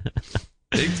it.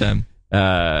 Big time.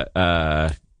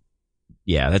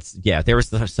 There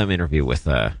was some interview with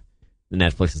the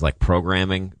Netflix's like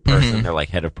programming person. Mm-hmm. They're like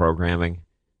head of programming.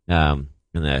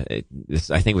 And I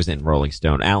think it was in Rolling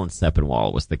Stone. Alan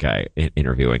Sepinwall was the guy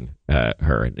interviewing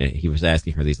her, and he was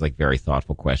asking her these like very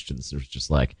thoughtful questions. It was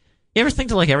just like, you ever think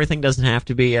that like everything doesn't have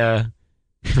to be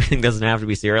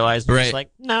serialized? And right. She's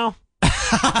like, no.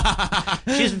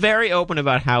 She's very open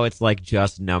about how it's like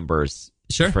just numbers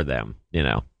for them.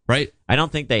 Right. I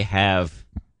don't think they have,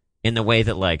 in the way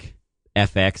that like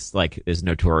FX like is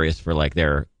notorious for like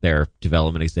their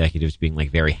development executives being like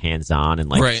very hands-on and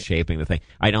like shaping the thing.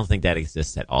 I don't think that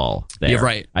exists at all there. You're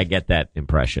right. I get that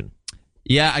impression.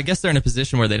 Yeah, I guess they're in a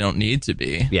position where they don't need to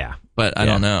be. Yeah. But I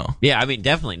don't know. Yeah, I mean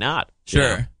definitely not.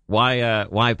 Sure.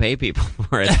 Why pay people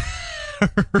for it?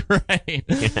 Right.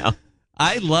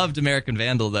 I loved American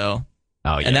Vandal though.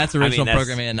 Oh yeah. And that's original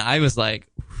programming, and I was like,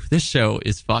 this show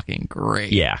is fucking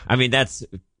great. Yeah. I mean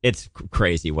it's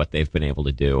crazy what they've been able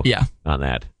to do on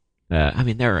that. I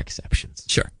mean, there are exceptions.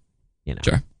 Sure.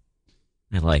 Sure.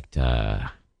 I liked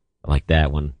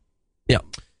that one. Yeah.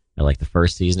 I liked the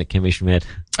first season of Kimmy Schmidt.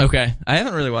 Okay. I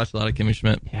haven't really watched a lot of Kimmy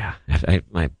Schmidt. Yeah.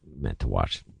 I meant to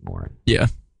watch more. Yeah.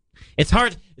 It's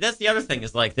hard. That's the other thing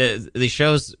is like the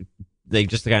shows, they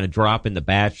just kind of drop in the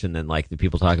batch and then like the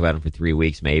people talk about them for 3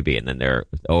 weeks maybe and then they're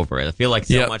over. I feel like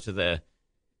so much of the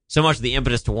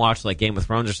impetus to watch like Game of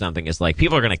Thrones or something is like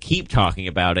people are going to keep talking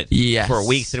about it for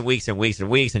weeks and weeks and weeks and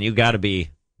weeks, and you got to be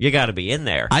in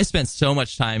there. I spent so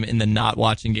much time in the not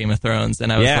watching Game of Thrones, and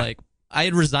I was like, I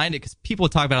had resigned it because people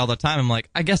would talk about it all the time. I'm like,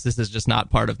 I guess this is just not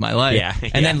part of my life. Yeah.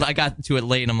 And then I got to it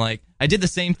late, and I'm like, I did the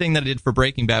same thing that I did for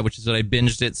Breaking Bad, which is that I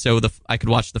binged it so I could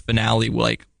watch the finale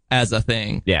like as a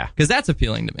thing. Yeah. Because that's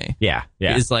appealing to me. Yeah.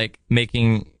 Is like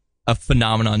making a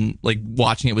phenomenon, like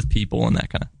watching it with people and that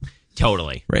kind of.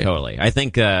 Totally. Right. Totally. I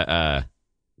think there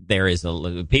is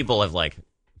people have like,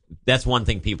 that's one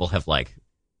thing people have like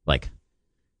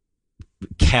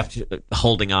kept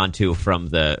holding on to from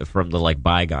the like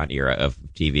bygone era of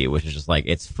TV, which is just like,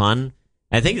 it's fun.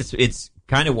 I think it's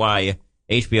kind of why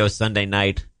HBO's Sunday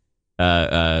night,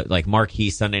 like marquee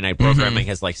Sunday night programming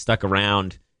has like stuck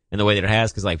around in the way that it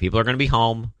has, because like people are going to be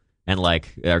home and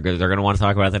like they're going to want to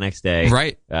talk about it the next day.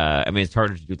 Right. I mean, it's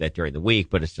harder to do that during the week,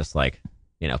 but it's just like,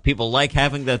 you know, people like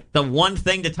having the one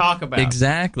thing to talk about.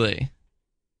 Exactly.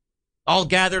 All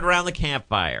gathered around the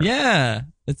campfire. Yeah,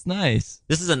 it's nice.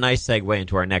 This is a nice segue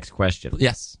into our next question.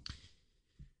 Yes.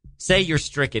 Say you're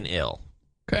stricken ill.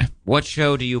 Okay. What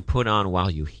show do you put on while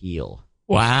you heal?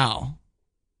 Wow.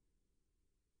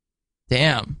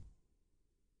 Damn.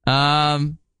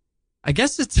 I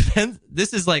guess it depends.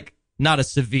 This is like not a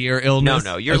severe illness.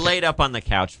 No, you're laid up on the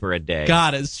couch for a day.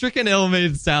 Got it. Stricken ill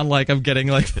made it sound like I'm getting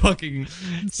like fucking.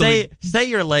 Say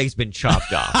your leg's been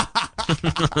chopped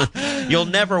off. You'll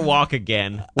never walk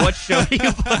again. What show do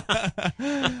you put?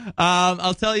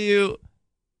 I'll tell you.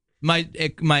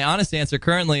 My honest answer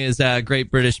currently is Great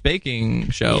British Baking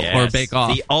Show, or Bake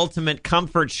Off. The ultimate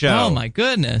comfort show. Oh my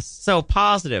goodness. So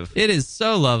positive. It is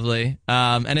so lovely.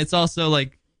 And it's also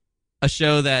like a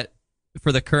show that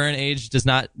for the current age does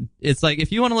not, it's like,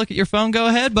 if you want to look at your phone, go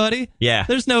ahead, buddy. Yeah.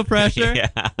 There's no pressure. Yeah.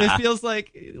 It feels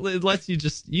like it lets you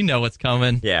just, you know what's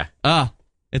coming. Yeah.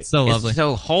 It's so lovely. It's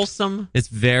so wholesome. It's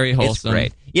very wholesome. It's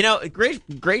great. You know,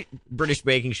 Great British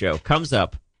Baking Show comes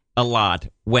up a lot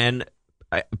when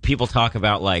people talk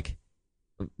about like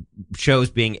shows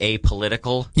being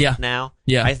apolitical now.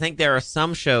 Yeah. I think there are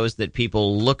some shows that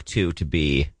people look to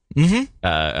be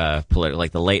political,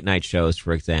 like the late night shows,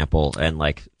 for example, and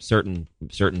like certain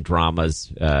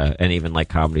dramas, and even like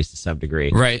comedies to some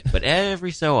degree. Right. But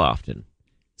every so often,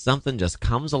 something just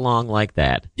comes along like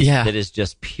that. Yeah. That is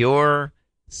just pure,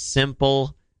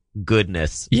 simple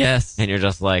goodness. Yes. And you're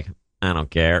just like, I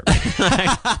don't care.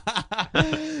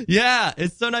 Yeah,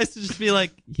 it's so nice to just be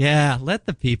like, yeah, let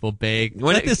the people bake.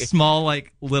 Let this small,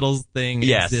 like, little thing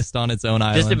exist on its own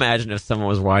island. Just imagine if someone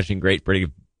was watching Great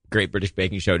British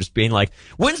Baking Show, just being like,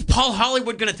 when's Paul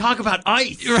Hollywood going to talk about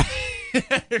ice?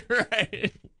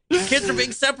 Right. Kids are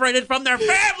being separated from their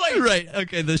families. Right.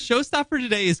 Okay, the showstopper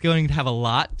today is going to have a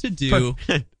lot to do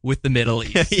with the Middle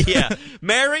East. Yeah.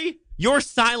 Mary, your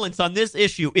silence on this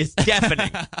issue is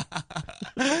deafening.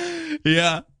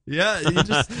 Yeah. Yeah,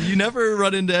 you never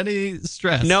run into any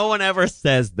stress. No one ever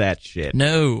says that shit.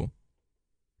 No.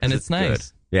 And it's nice.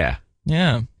 Good. Yeah.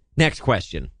 Yeah. Next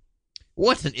question.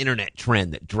 What's an internet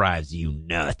trend that drives you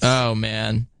nuts? Oh,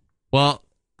 man. Well,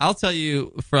 I'll tell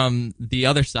you from the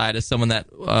other side as someone that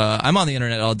I'm on the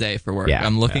internet all day for work. Yeah,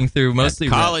 I'm looking through mostly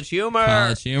College Humor.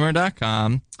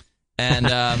 collegehumor.com. And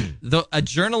a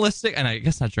journalistic, and I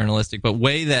guess not journalistic, but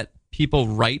way that people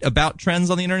write about trends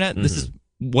on the internet, this is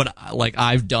what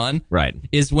I've done, right,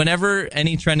 is whenever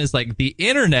any trend is like, the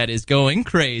internet is going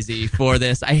crazy for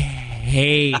this, I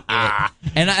hate it.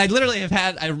 And I literally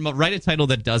I write a title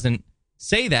that doesn't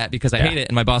say that because I hate it,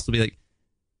 and my boss will be like,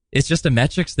 it's just a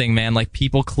metrics thing, man. Like,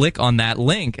 people click on that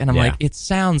link, and I'm like, it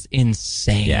sounds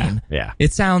insane. Yeah.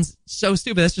 It sounds so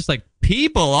stupid. That's just like,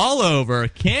 people all over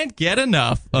can't get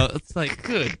enough. It's like,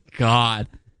 good God.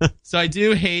 So I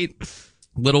do hate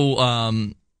little,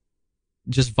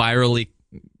 just virally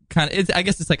kind of, I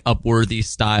guess it's like Upworthy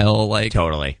style, like,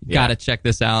 totally, gotta check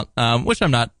this out, which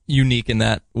I'm not unique in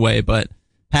that way, but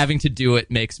having to do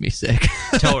it makes me sick.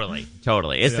 Totally.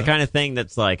 It's the kind of thing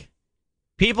that's like,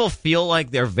 people feel like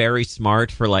they're very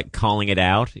smart for like calling it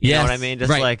out. You know what I mean?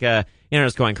 Just like,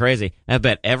 internet's going crazy. I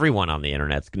bet everyone on the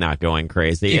internet's not going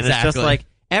crazy. Exactly. And it's just like,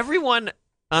 everyone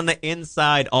on the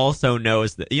inside also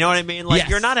knows that. You know what I mean? Like,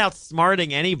 you're not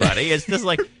outsmarting anybody. It's just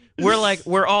like,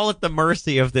 we're all at the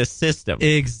mercy of this system.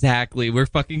 Exactly. We're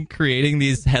fucking creating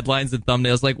these headlines and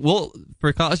thumbnails. Like,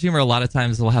 for College Humor, a lot of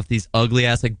times we'll have these ugly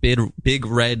ass, like, big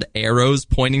red arrows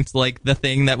pointing to like the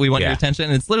thing that we want your attention.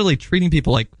 And it's literally treating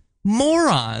people like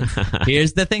morons.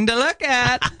 Here's the thing to look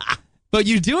at. But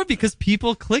you do it because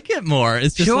people click it more.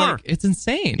 It's just like, it's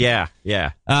insane. Yeah.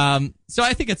 So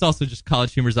I think it's also just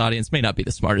College Humor's audience may not be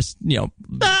the smartest,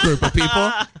 group of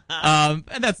people. And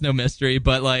that's no mystery,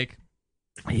 but like,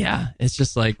 yeah, it's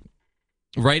just like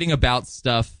writing about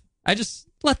stuff. I just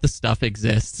let the stuff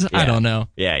exist. I don't know.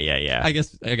 Yeah. I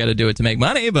guess I got to do it to make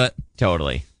money, but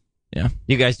totally. Yeah.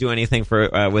 You guys do anything for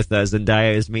with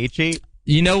Zendaya as Michi?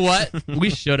 You know what?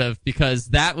 We should have, because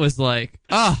that was like,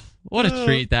 What a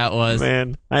treat that was.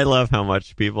 Man, I love how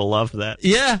much people love that.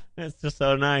 Yeah. It's just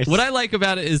so nice. What I like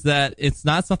about it is that it's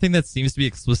not something that seems to be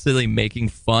explicitly making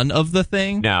fun of the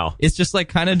thing. No. It's just like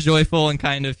kind of joyful and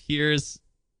kind of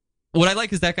what I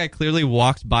like is that guy clearly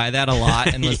walked by that a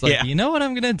lot and was like, you know what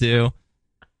I'm going to do?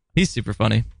 He's super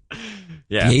funny.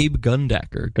 Yeah. Gabe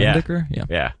Gundaker. Gundaker?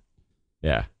 Yeah.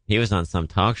 Yeah. He was on some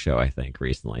talk show, I think,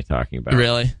 recently talking about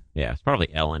Really? Yeah, it's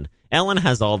probably Ellen. Ellen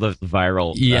has all the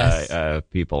viral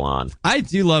people on. I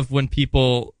do love when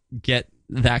people get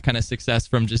that kind of success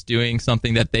from just doing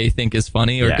something that they think is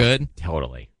funny or good.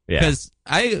 Totally. Yeah. Because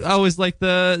I always like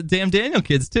the Damn Daniel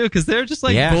kids, too, because they're just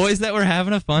like boys that were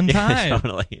having a fun time.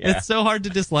 Totally. Yeah. It's so hard to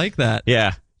dislike that.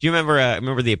 Yeah. Do you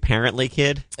remember the Apparently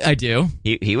kid? I do.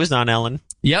 He was on Ellen.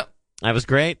 Yep. That was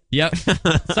great. Yep.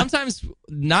 Sometimes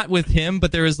not with him,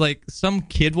 but there was like some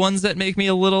kid ones that make me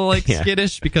a little like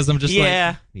skittish because I'm just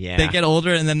like, they get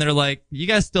older and then they're like, you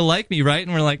guys still like me, right?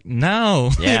 And we're like, no,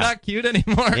 you're not cute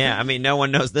anymore. Yeah, I mean, no one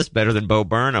knows this better than Bo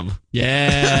Burnham.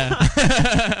 Yeah.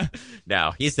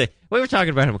 No, we were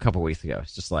talking about him a couple weeks ago.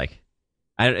 It's just like,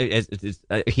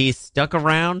 he's stuck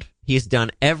around. He's done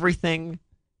everything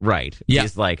right. Yeah.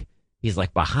 He's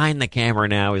like behind the camera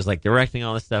now. He's like directing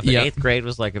all this stuff. And 8th grade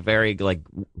was like a very like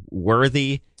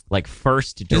worthy like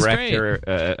first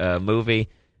director movie.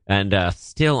 And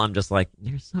still, I'm just like,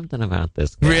 there's something about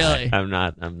this guy. Really? I'm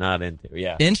not into.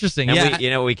 Yeah. Interesting. And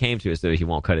you know what we came to is that he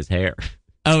won't cut his hair.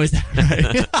 Oh, is that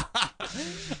right?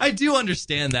 I do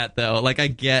understand that though. Like I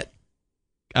get,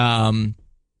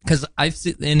 because I've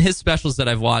seen in his specials that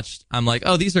I've watched, I'm like,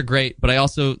 oh, these are great, but I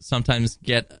also sometimes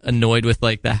get annoyed with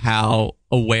like how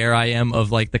aware I am of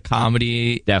like the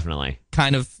comedy, definitely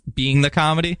kind of being the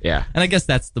comedy. Yeah, and I guess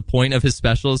that's the point of his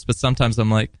specials. But sometimes I'm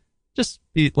like, just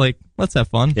be like, let's have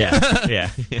fun. Yeah,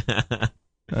 yeah.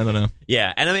 I don't know.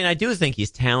 Yeah, and I mean, I do think he's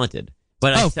talented,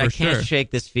 but I can't shake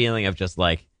this feeling of just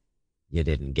like, you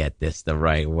didn't get this the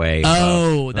right way.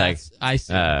 Oh, that's I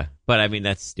see. But I mean,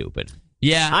 that's stupid.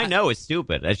 Yeah, I know it's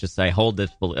stupid. It's just I hold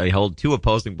two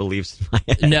opposing beliefs in my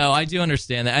head. No, I do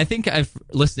understand that. I think I've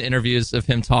listened to interviews of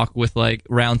him talk with like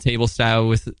round table style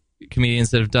with comedians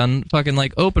that have done fucking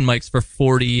like open mics for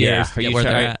 40 years.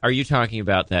 Yeah. Are you talking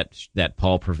about that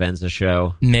Paul Provenza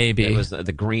show? Maybe it was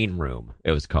the Green Room. It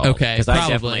was called. Okay, because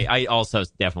I also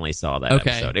definitely saw that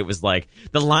episode. It was like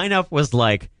the lineup was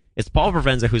like it's Paul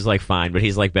Provenza who's like fine, but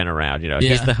he's like been around. You know,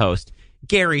 he's the host.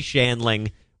 Gary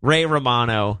Shandling, Ray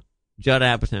Romano. Judd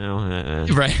Apatow,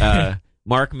 right?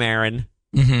 Mark Maron,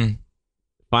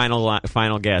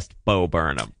 final guest Bo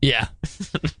Burnham. Yeah,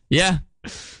 yeah.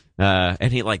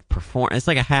 And he like perform. It's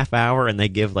like a half hour, and they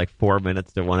give like 4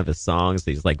 minutes to one of his songs.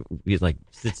 He's like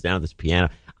sits down at this piano.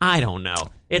 I don't know.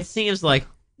 It seems like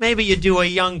maybe you do a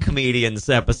young comedians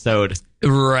episode,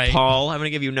 right? Paul, I'm going to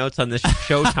give you notes on this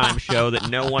Showtime show that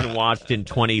no one watched in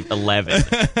 2011.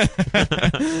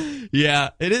 Yeah,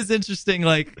 it is interesting,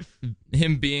 like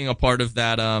him being a part of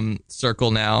that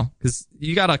circle now, because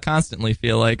you got to constantly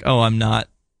feel like, oh, I'm not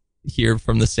here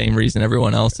from the same reason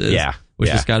everyone else is. Yeah, which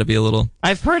has got to be a little.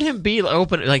 I've heard him be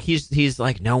open, like he's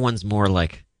like no one's more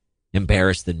like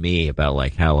embarrassed than me about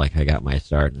like how like I got my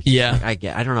start. Yeah, like,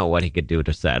 I don't know what he could do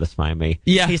to satisfy me.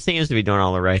 Yeah, he seems to be doing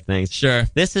all the right things. Sure,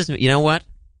 this is, you know what,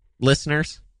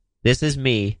 listeners, this is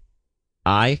me.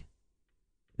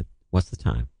 What's the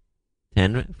time?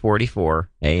 10:44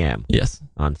 a.m. Yes,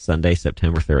 on Sunday,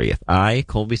 September 30th. I,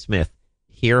 Colby Smith,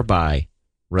 hereby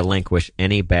relinquish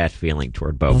any bad feeling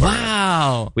toward Bo Burnham.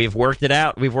 Wow, we've worked it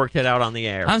out. We've worked it out on the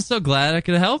air. I'm so glad I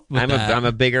could help with that. I'm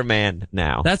a bigger man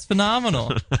now. That's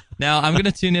phenomenal. Now I'm going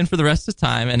to tune in for the rest of the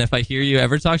time, and if I hear you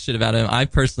ever talk shit about him, I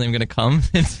personally am going to come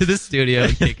into the studio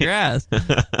and kick your ass.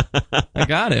 I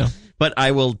got to. But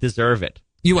I will deserve it.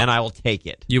 You will. And I will take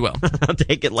it. You will. I'll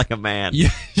take it like a man. You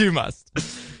must.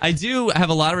 I do have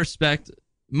a lot of respect.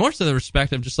 More so the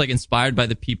respect, I'm just like inspired by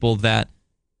the people that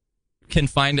can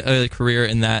find a career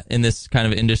in this kind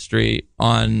of industry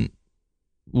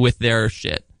with their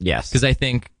shit. Yes. Because I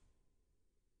think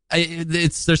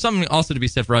there's something also to be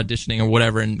said for auditioning or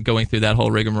whatever and going through that whole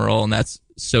rigmarole, and that's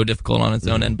so difficult on its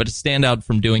own end. But to stand out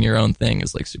from doing your own thing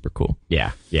is like super cool.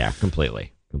 Yeah,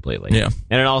 completely. Yeah.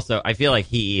 And it also, I feel like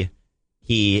he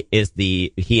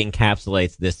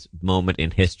encapsulates this moment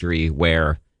in history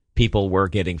where people were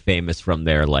getting famous from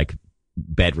their like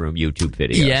bedroom YouTube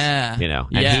videos. Yeah. You know,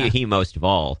 and he most of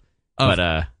all. Oh,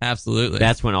 but absolutely.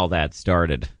 That's when all that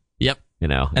started. Yep. You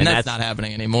know, and that's not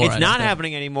happening anymore. It's not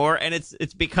happening anymore, and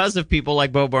it's because of people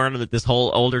like Bo Burnham that this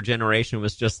whole older generation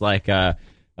was just like, I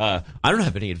don't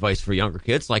have any advice for younger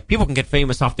kids. Like, people can get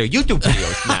famous off their YouTube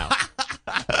videos now.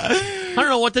 I don't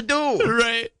know what to do.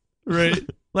 Right.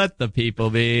 Let the people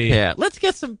be. Yeah, let's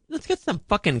get some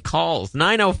fucking calls.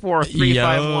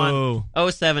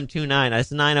 904-351-0729.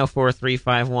 That's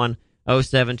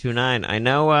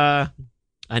 904-351-0729.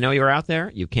 I know you're out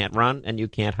there. You can't run and you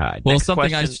can't hide. Well, Next something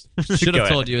question. I should have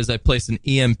told you is I placed an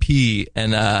EMP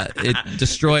and it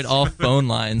destroyed all phone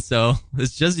lines. So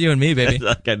it's just you and me, baby. It's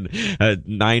like a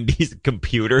 90s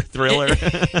computer thriller.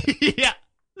 Yeah.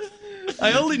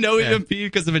 I only know EMP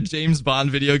because of a James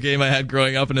Bond video game I had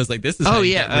growing up, and I was like, this is how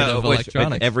you get rid of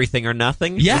electronics. Everything or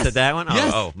Nothing? Yes. Was it that one?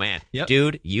 Yes. Oh, man. Yep.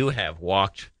 Dude, you have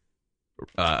walked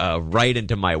right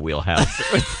into my wheelhouse.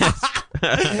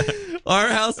 Our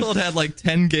household had like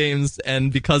 10 games,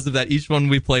 and because of that, each one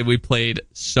we played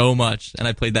so much, and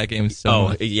I played that game so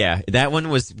much. Yeah. That one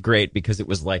was great because it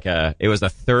was like a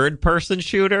third-person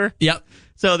shooter. Yep.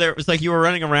 So there was like you were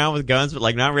running around with guns, but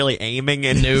like not really aiming,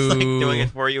 and it was like doing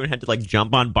it for you, and had to like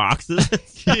jump on boxes.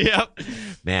 Yep.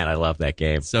 Man, I love that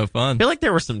game. So fun. I feel like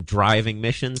there were some driving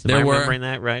missions. Am I remembering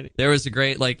that right? There was a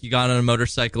great, like, you got on a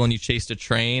motorcycle and you chased a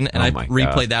train, and I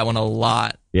replayed that one a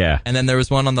lot. Yeah. And then there was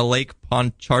one on the Lake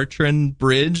Pontchartrain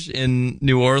Bridge in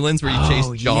New Orleans where you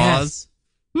chased Jaws. Yes.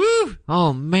 Woo!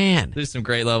 Oh, man. There's some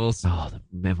great levels. Oh, the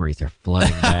memories are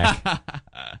flooding back.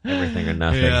 Everything or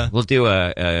Nothing. Yeah. We'll do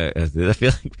I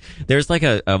feel like there's like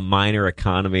a minor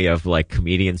economy of like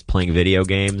comedians playing video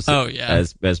games. Oh, yeah.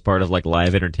 As part of like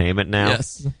live entertainment now.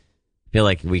 Yes. I feel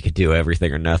like we could do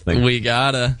Everything or Nothing. We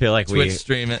gotta. Feel like Twitch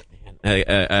stream it.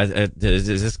 Does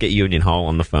this get Union Hall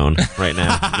on the phone right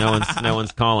now? No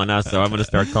one's calling us, so I'm going to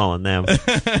start calling them.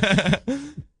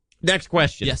 Next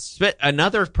question. Yes.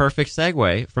 Another perfect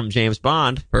segue from James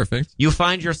Bond. Perfect. You You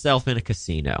find yourself in a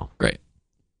casino. Great.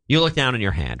 You look down in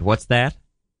your hand. What's that?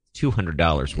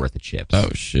 $200 worth of chips. Oh,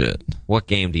 shit. What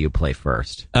game do you play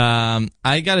first?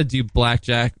 I gotta do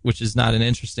blackjack, which is not an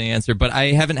interesting answer, but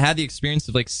I haven't had the experience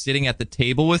of like sitting at the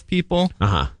table with people.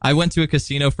 Uh-huh. I went to a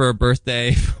casino for a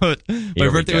birthday, but my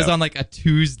birthday was on like a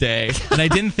Tuesday, and I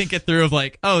didn't think it through of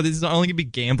like, oh, this is only gonna be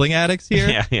gambling addicts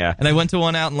here. Yeah. And I went to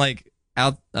one out in like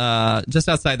just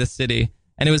outside the city,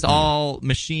 and it was all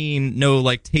machine, no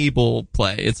like table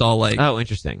play. It's all like, oh,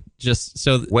 interesting. Just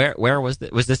so where was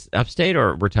this? Was this upstate,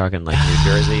 or we're talking like New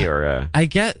Jersey, or? I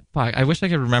wish I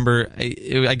could remember.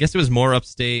 I guess it was more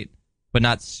upstate, but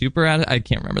not super out. I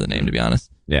can't remember the name, to be honest.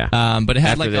 Yeah. But it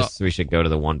had After like this, we should go to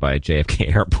the one by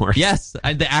JFK Airport. Yes,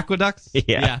 the aqueducts.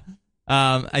 Yeah.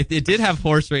 It did have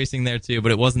horse racing there too,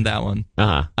 but it wasn't that one.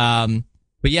 Uh-huh.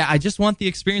 But yeah, I just want the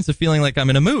experience of feeling like I'm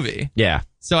in a movie. Yeah.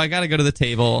 So I got to go to the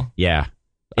table. Yeah.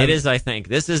 It is, I think.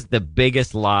 This is the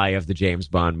biggest lie of the James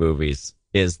Bond movies,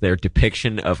 is their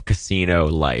depiction of casino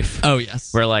life. Oh,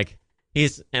 yes. Where, like,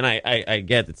 I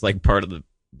get it's, like, part of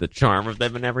the charm of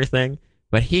them and everything,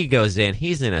 but he goes in,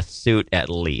 he's in a suit at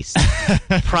least.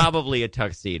 Probably a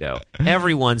tuxedo.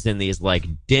 Everyone's in these, like,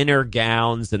 dinner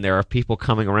gowns, and there are people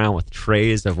coming around with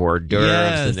trays of hors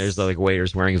d'oeuvres, and there's, like,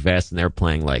 waiters wearing vests, and they're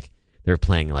playing, like,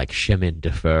 Chemin de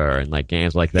Fer and, like,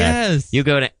 games like that. Yes. You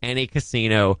go to any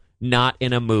casino, not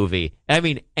in a movie. I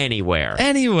mean, anywhere.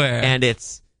 And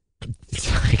it's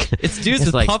dudes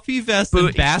with puffy vests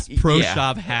and Bass Pro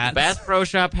Shop hats. Bass Pro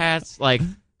Shop hats, like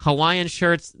Hawaiian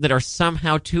shirts that are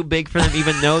somehow too big for them,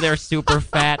 even though they're super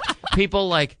fat. People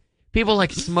like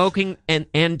smoking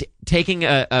and taking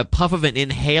a puff of an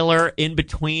inhaler in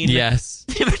between. Yes.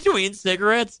 In between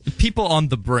cigarettes. People on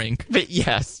the brink. But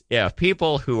yes. Yeah.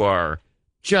 People who are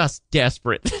just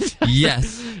desperate.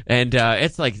 Yes. And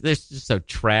it's like, it's just so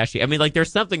trashy. I mean, like,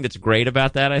 there's something that's great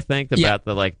about that, I think, about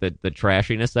the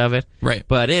trashiness of it. Right.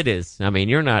 But it is, I mean,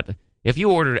 you're not, if you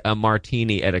ordered a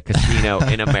martini at a casino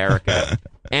in America,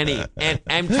 and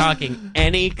I'm talking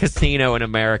any casino in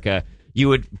America, you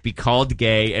would be called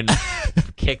gay and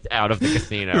kicked out of the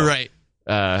casino. Right.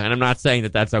 And I'm not saying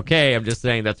that that's okay. I'm just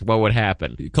saying that's what would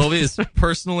happen. Colby is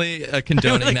personally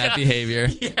condoning that behavior.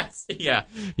 Yes. Yeah.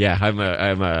 I'm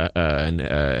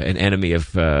an enemy of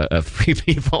free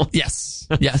people. Yes.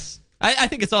 Yes. I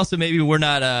think it's also maybe we're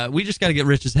not. We just got to get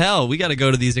rich as hell. We got to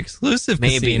go to these exclusive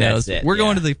casinos. That's it. We're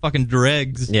going to the fucking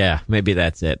dregs. Yeah. Maybe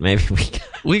that's it. Maybe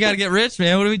we got to get rich,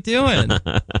 man. What are we doing?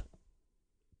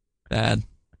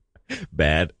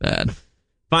 Bad.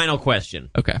 Final question.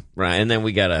 Okay. Right, and then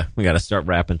we gotta start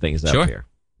wrapping things up here.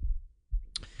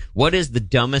 What is the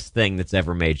dumbest thing that's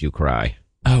ever made you cry?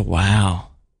 Oh, wow.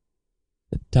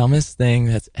 The dumbest thing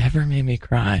that's ever made me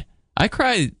cry. I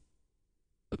cry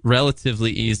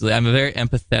relatively easily. I'm a very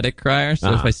empathetic crier,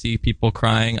 so if I see people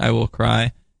crying, I will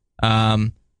cry.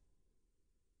 Dumb.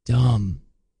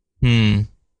 Do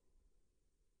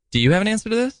you have an answer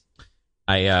to this?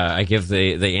 I give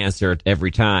the answer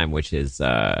every time, which is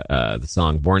the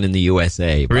song "Born in the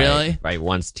USA." Really? I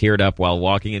once teared up while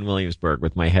walking in Williamsburg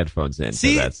with my headphones in.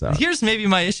 See, to that song. Here's maybe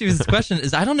my issue with this question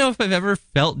is I don't know if I've ever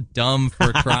felt dumb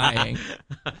for crying.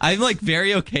 I'm like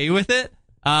very okay with it.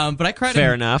 But I cried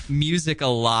Fair in enough. music a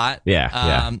lot.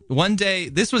 Yeah. One day,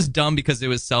 this was dumb because it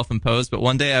was self-imposed, but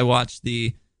one day I watched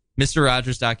the Mr.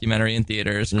 Rogers documentary in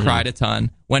theaters, cried a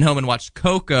ton, went home and watched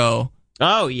Coco.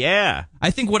 Oh, yeah.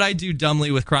 I think what I do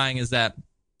dumbly with crying is that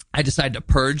I decide to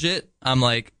purge it. I'm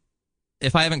like,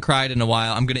 if I haven't cried in a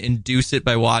while, I'm going to induce it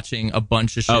by watching a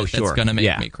bunch of shit that's going to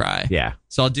make me cry. Yeah.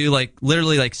 So I'll do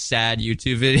literally sad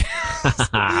YouTube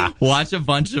videos, watch a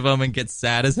bunch of them and get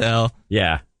sad as hell.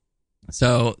 Yeah.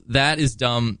 So that is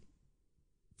dumb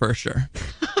for sure.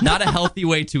 Not a healthy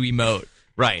way to emote.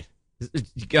 Right.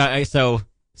 So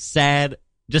sad,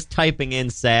 just typing in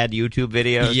sad YouTube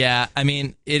videos. Yeah, I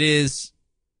mean, it is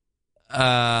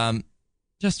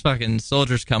just fucking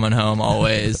soldiers coming home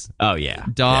always. Oh, yeah.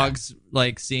 Dogs,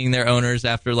 seeing their owners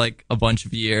after, a bunch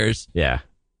of years. Yeah.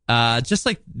 Just,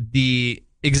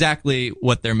 exactly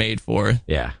what they're made for.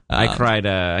 Yeah. I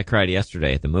cried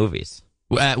yesterday at the movies.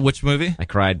 Which movie? I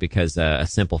cried because A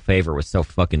Simple Favor was so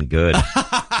fucking good.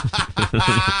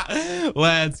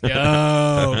 Let's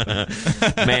go.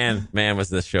 man, was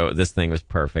this thing was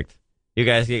perfect. You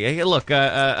guys, look,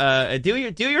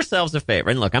 do yourselves a favor.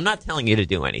 And look, I'm not telling you to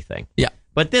do anything. Yeah.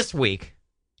 But this week,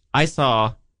 I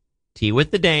saw Tea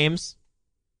with the Dames,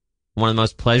 one of the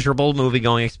most pleasurable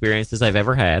movie-going experiences I've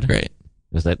ever had. Great. It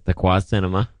was at the Quad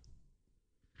Cinema.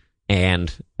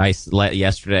 And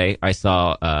yesterday, I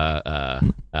saw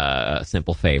A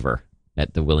Simple Favor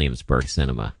at the Williamsburg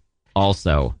Cinema.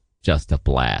 Also, just a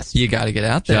blast. You got to get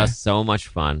out there. Just so much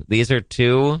fun. These are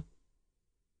two,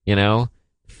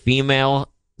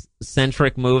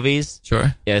 female-centric movies.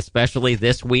 Sure. Especially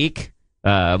this week.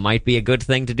 Might be a good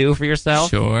thing to do for yourself.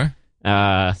 Sure.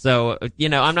 So,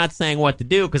 I'm not saying what to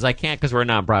do because I can't because we're a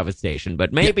non-profit station,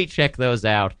 but maybe check those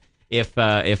out. If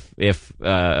I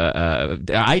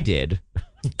did.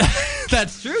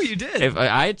 That's true, you did. If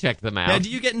I checked them out. Now, do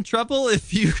you get in trouble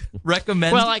if you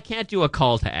recommend? Well, I can't do a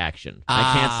call to action.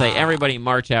 I can't say, everybody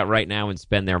march out right now and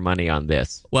spend their money on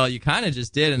this. Well, you kind of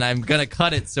just did, and I'm going to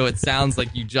cut it so it sounds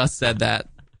like you just said that.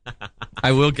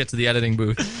 I will get to the editing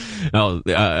booth. Oh,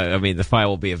 the file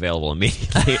will be available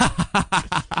immediately.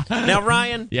 Now,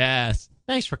 Ryan. Yes.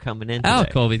 Thanks for coming in today. Oh,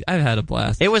 Colby, I've had a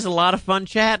blast. It was a lot of fun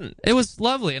chatting. It was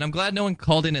lovely, and I'm glad no one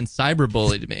called in and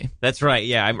cyberbullied me. That's right.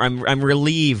 Yeah, I'm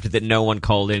relieved that no one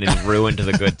called in and ruined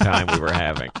the good time we were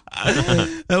having.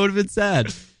 That would have been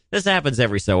sad. This happens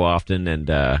every so often, and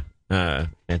I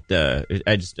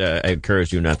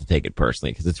encourage you not to take it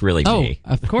personally because it's really me.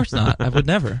 Oh, of course not. I would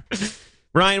never.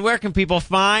 Ryan, where can people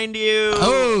find you?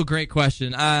 Oh, great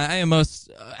question. I am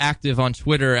most active on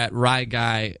Twitter at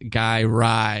Guy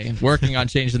Rye, working on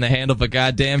changing the handle, but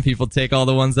goddamn, people take all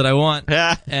the ones that I want.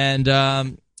 And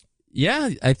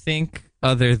I think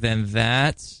other than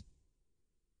that,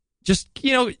 just,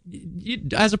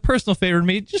 as a personal favor to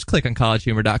me, just click on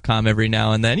collegehumor.com every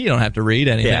now and then. You don't have to read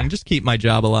anything. Yeah. Just keep my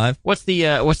job alive. What's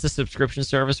the subscription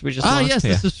service we just launched? Yes,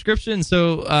 the subscription.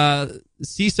 So,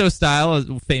 CISO style,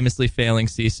 famously failing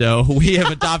CISO, we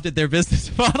have adopted their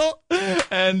business model,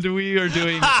 and we are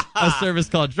doing a service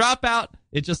called Dropout.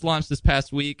 It just launched this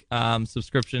past week.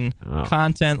 Subscription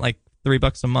content, like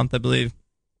 $3 a month, I believe,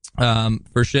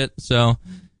 for shit. So,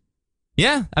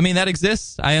 yeah, that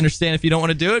exists. I understand if you don't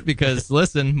want to do it because,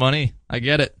 listen, money, I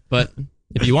get it. But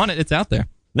if you want it, it's out there.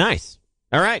 Nice.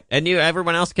 All right. And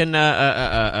everyone else can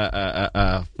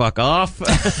fuck off.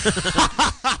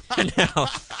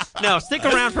 No, stick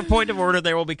around for Point of Order.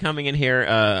 They will be coming in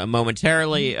here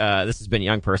momentarily. This has been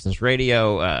Young Persons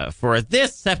Radio for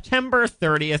this September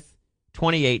 30th,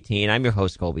 2018. I'm your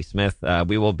host, Colby Smith.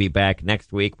 We will be back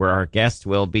next week where our guest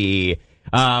will be...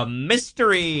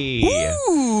 mystery.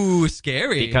 Ooh,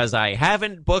 scary. Because I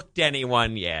haven't booked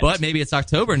anyone yet. But maybe it's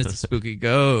October and it's a spooky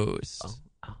ghost.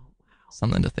 Oh,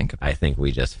 something to think about. I think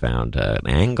we just found an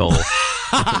angle.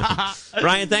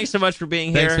 Ryan, thanks so much for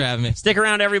being here. Thanks for having me. Stick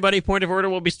around, everybody. Point of Order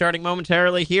will be starting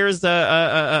momentarily. Here's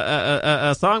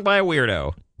a song by a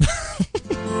weirdo.